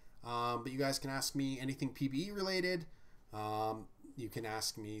me. But you guys can ask me anything PBE related. You can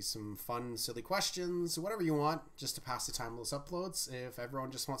ask me some fun, silly questions, whatever you want, just to pass the time while this uploads. If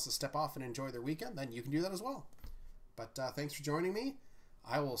everyone just wants to step off and enjoy their weekend, then you can do that as well. But thanks for joining me.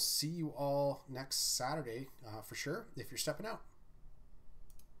 I will see you all next Saturday for sure, if you're stepping out.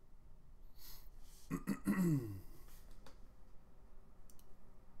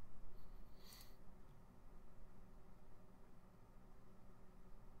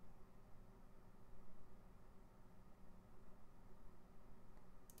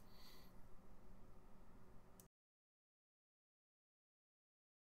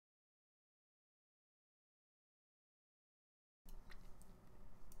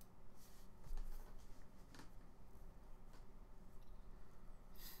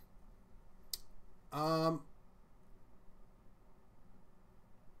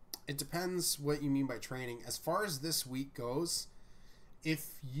 It depends what you mean by training. As far as this week goes,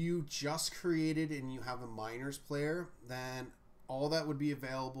 if you just created and you have a minors player, then all that would be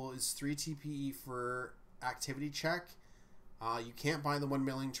available is 3 TPE for activity check. You can't buy the 1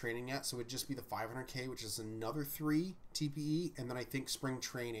 million training yet, so it would just be the 500k, which is another 3 TPE, and then I think spring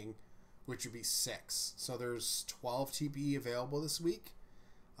training, which would be 6. So there's 12 TPE available this week,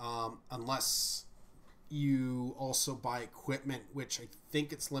 unless you also buy equipment, which I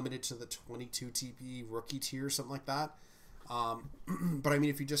think it's limited to the 22 TPE rookie tier, something like that. But I mean,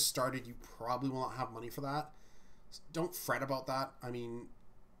 if you just started, you probably won't have money for that. Don't fret about that. I mean,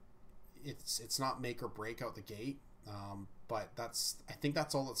 it's not make or break out the gate. But I think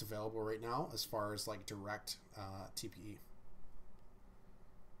that's all that's available right now as far as like direct TPE.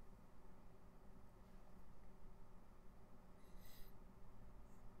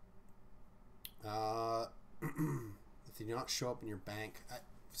 If they do not show up in your bank,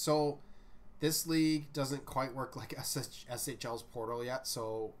 so this league doesn't quite work like SHL's portal yet.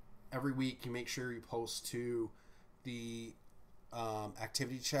 So every week you make sure you post to the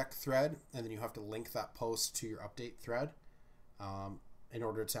activity check thread, and then you have to link that post to your update thread in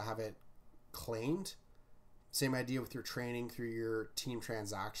order to have it claimed. Same idea with your training through your team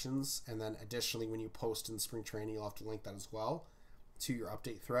transactions, and then additionally when you post in spring training, you'll have to link that as well to your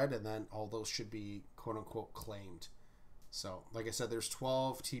update thread, and then all those should be quote-unquote claimed. So like I said, there's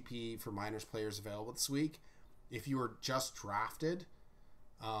 12 TP for minors players available this week. If you were just drafted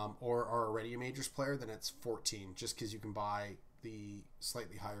or are already a majors player, then it's 14, just because you can buy the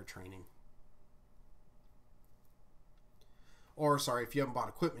slightly higher training. Or sorry, if you haven't bought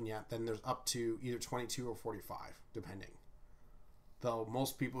equipment yet, then there's up to either 22 or 45, depending. Though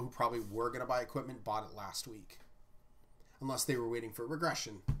most people who probably were going to buy equipment bought it last week. unless they were waiting for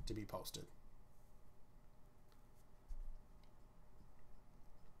regression to be posted.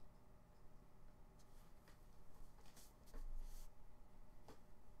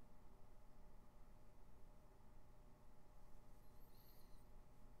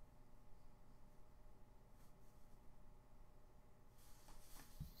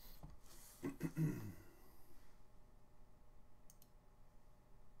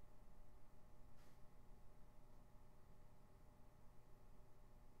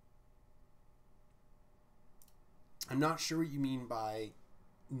 I'm not sure what you mean by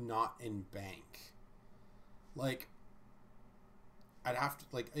not in bank. Like, I'd have to,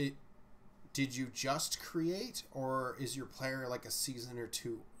 like, did you just create, or is your player like a season or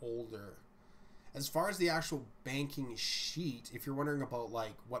two older? As far as the actual banking sheet, if you're wondering about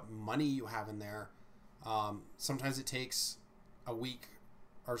like what money you have in there, sometimes it takes a week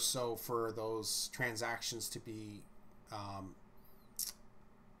or so for those transactions to be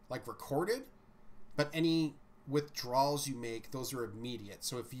like recorded, but any withdrawals you make, those are immediate.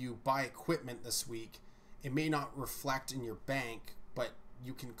 So if you buy equipment this week, it may not reflect in your bank, but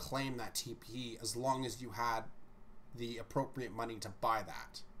you can claim that TPE as long as you had the appropriate money to buy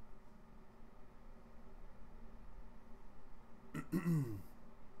that.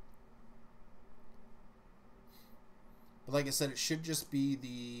 But like I said, it should just be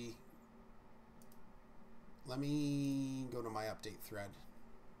the... Let me go to my update thread.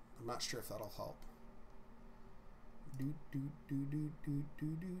 I'm not sure if that'll help.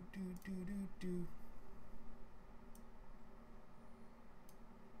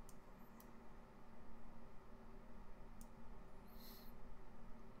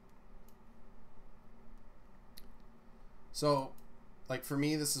 So, like for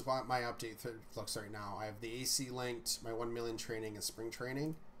me, this is what my update looks right now. I have the AC linked, my 1 million training and spring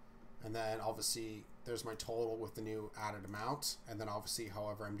training, and then obviously there's my total with the new added amount, and then obviously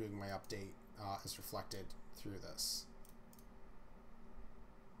however I'm doing my update is reflected through this.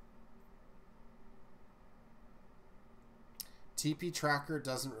 TP tracker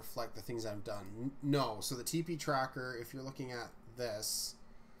doesn't reflect the things I've done. No, so the TP tracker, if you're looking at this,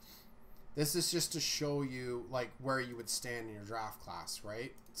 this is just to show you like where you would stand in your draft class,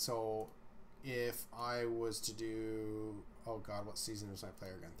 right? So if I was to do, oh God, what season is my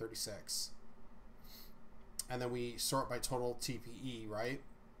player again? 36. And then we sort by total TPE, right?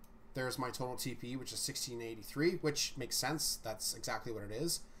 There's my total TPE, which is 1683, which makes sense. That's exactly what it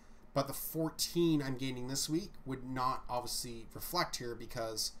is. But the 14 I'm gaining this week would not obviously reflect here,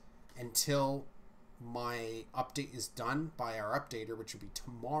 because until my update is done by our updater, which would be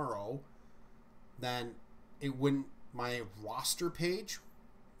tomorrow, then it wouldn't, my roster page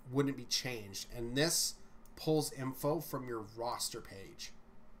wouldn't be changed. And this pulls info from your roster page.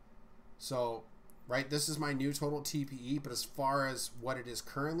 So, right, this is my new total TPE, but as far as what it is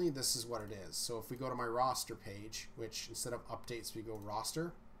currently, this is what it is. So if we go to my roster page, which instead of updates, we go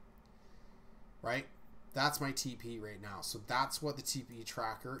roster, right? That's my TP right now. So that's what the TP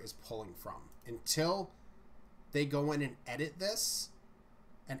tracker is pulling from. Until they go in and edit this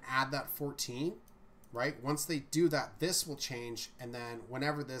and add that 14, right? Once they do that, this will change. And then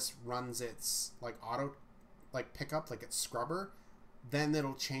whenever this runs its like auto, like pickup, like its scrubber, then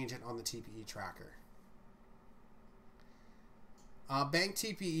it'll change it on the TPE tracker. Bank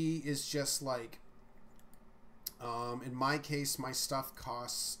TPE is just like, in my case, my stuff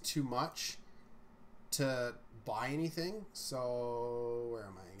costs too much to buy anything. So where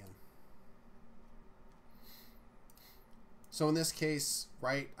am I again? So in this case,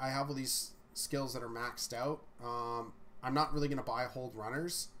 right, I have all these skills that are maxed out. I'm not really going to buy hold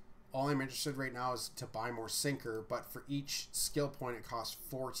runners. All I'm interested right now is to buy more sinker, but for each skill point it costs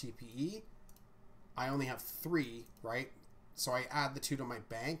 4 TPE. I only have 3, right? So I add the 2 to my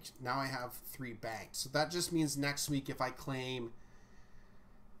bank. Now I have 3 banked. So that just means next week if I claim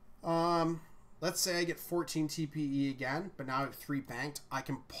let's say I get 14 TPE again, but now I have 3 banked. I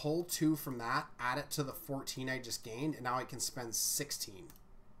can pull 2 from that, add it to the 14 I just gained, and now I can spend 16.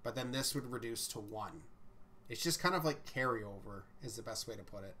 But then this would reduce to 1. It's just kind of like carryover is the best way to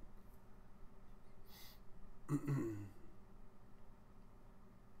put it.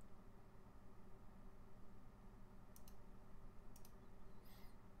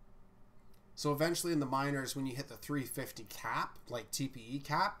 So eventually in the minors, when you hit the 350 cap, like TPE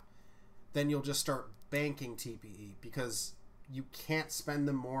cap, then you'll just start banking TPE, because you can't spend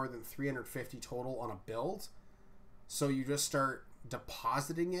them more than 350 total on a build. So you just start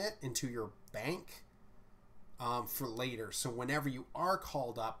depositing it into your bank for later. So whenever you are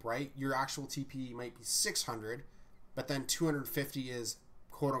called up, right, your actual TPE might be 600, but then 250 is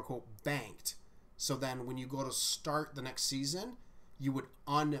quote unquote banked. So then when you go to start the next season, you would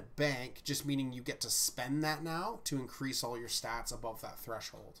unbank, just meaning you get to spend that now to increase all your stats above that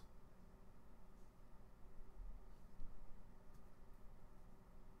threshold.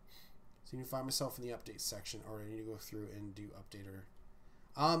 So you need to find myself in the update section, or I need to go through and do updater.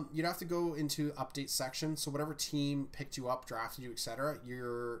 You'd have to go into update section. So whatever team picked you up, drafted you, etc.,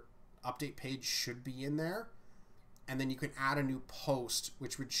 your update page should be in there. And then you can add a new post,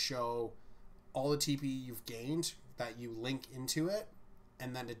 which would show all the TP you've gained that you link into it.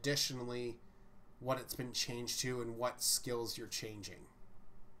 And then additionally, what it's been changed to and what skills you're changing.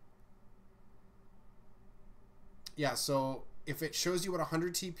 Yeah, so if it shows you what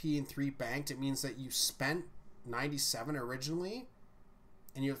 100 TP and 3 banked, it means that you spent 97 originally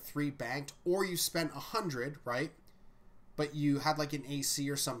and you have 3 banked, or you spent 100, right? But you had like an AC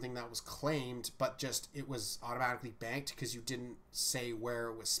or something that was claimed, but just it was automatically banked because you didn't say where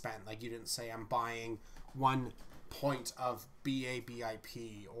it was spent. Like you didn't say I'm buying 1 point of BA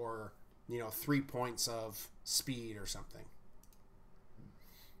BIP or, 3 points of speed or something.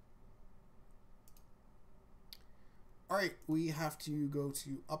 All right, we have to go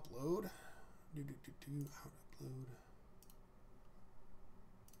to upload. How to upload.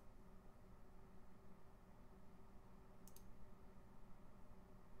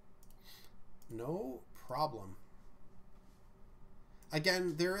 No problem.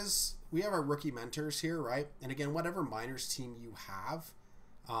 Again, we have our rookie mentors here, right? And again, whatever minors team you have,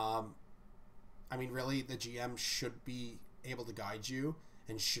 really the GM should be able to guide you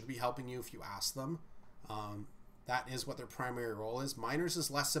and should be helping you if you ask them. That is what their primary role is. Minors is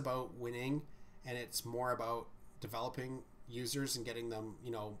less about winning and it's more about developing users and getting them,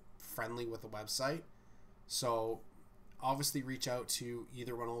 friendly with the website. So obviously reach out to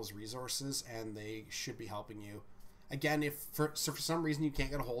either one of those resources and they should be helping you. Again, if for some reason you can't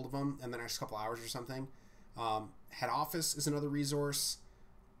get a hold of them in the next couple hours or something, head office is another resource.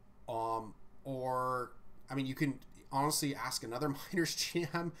 You can honestly ask another minors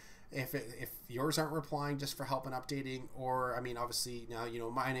GM if yours aren't replying just for help and updating, or obviously now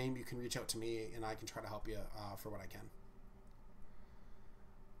my name, you can reach out to me and I can try to help you for what I can.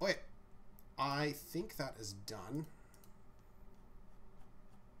 Okay, I think that is done.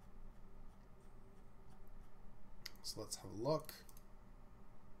 So let's have a look.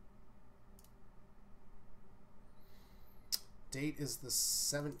 Date is the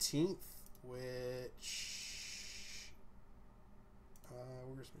 17th, which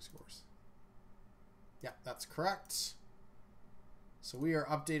where's my scores? Yeah, that's correct. So we are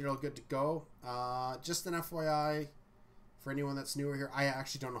updated, all good to go. Just an FYI for anyone that's newer here, I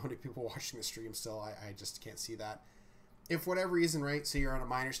actually don't know how many people watching the stream still. I just can't see that. If for whatever reason, right, so you're on a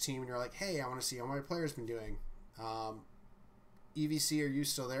minors team and you're like, hey, I want to see how my player's been doing. EVC, are you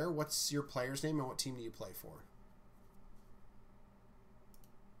still there? What's your player's name and what team do you play for?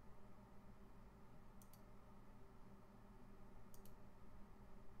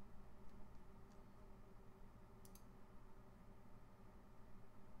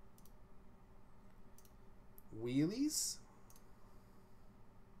 Wheelies?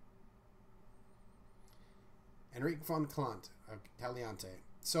 Enrique von Caliante.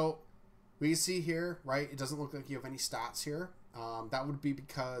 So we see here, right, it doesn't look like you have any stats here. That would be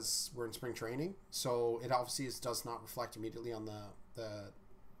because we're in spring training. So it obviously does not reflect immediately on the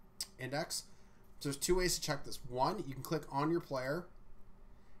index. So there's 2 ways to check this. One, you can click on your player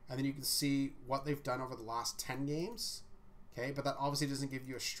and then you can see what they've done over the last 10 games. Okay, but that obviously doesn't give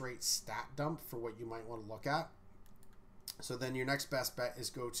you a straight stat dump for what you might want to look at. So then your next best bet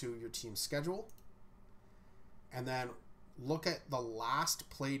is go to your team schedule and then look at the last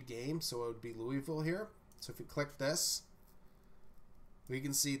played game. So it would be Louisville here. So if you click this, we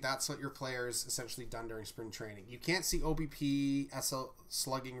can see that's what your player's essentially done during spring training. You can't see OBP, SL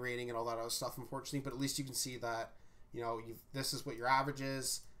slugging rating, and all that other stuff, unfortunately, but at least you can see that, this is what your average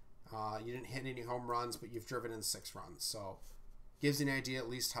is. You didn't hit any home runs, but you've driven in 6 runs. So gives you an idea at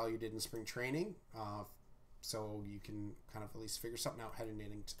least how you did in spring training. So you can kind of at least figure something out heading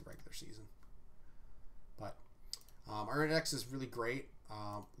into the regular season. But our index is really great.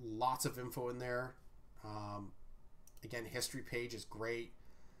 Lots of info in there. Again, history page is great.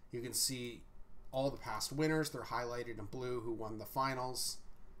 You can see all the past winners. They're highlighted in blue who won the finals.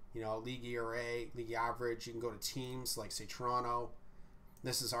 League ERA, league average. You can go to teams like, say, Toronto.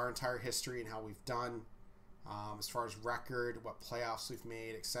 This is our entire history and how we've done as far as record, what playoffs we've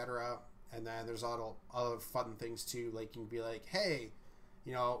made, etc. And then there's other fun things too. Like you can be like, hey,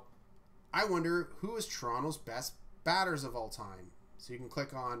 I wonder who is Toronto's best batters of all time. So you can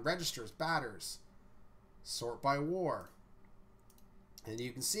click on registers, batters, sort by war. And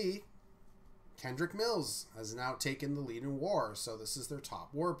you can see, Kendrick Mills has now taken the lead in WAR, so this is their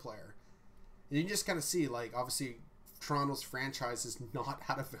top WAR player. And you can just kind of see, like, obviously Toronto's franchise has not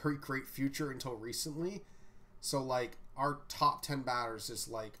had a very great future until recently. So, like, our top 10 batters is,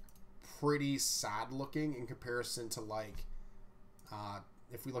 like, pretty sad looking in comparison to, like,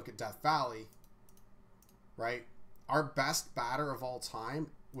 if we look at Death Valley, right? Our best batter of all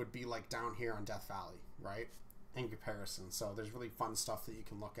time would be, like, down here on Death Valley, right? In comparison. So there's really fun stuff that you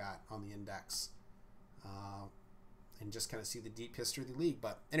can look at on the index and just kind of see the deep history of the league.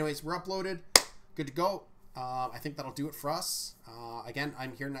 But anyways, we're uploaded. Good to go. I think that'll do it for us. Again,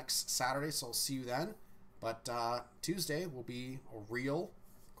 I'm here next Saturday, so I'll see you then. But Tuesday will be a real,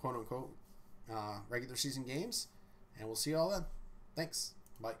 quote-unquote, regular season games. And we'll see you all then. Thanks.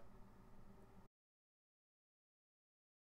 Bye.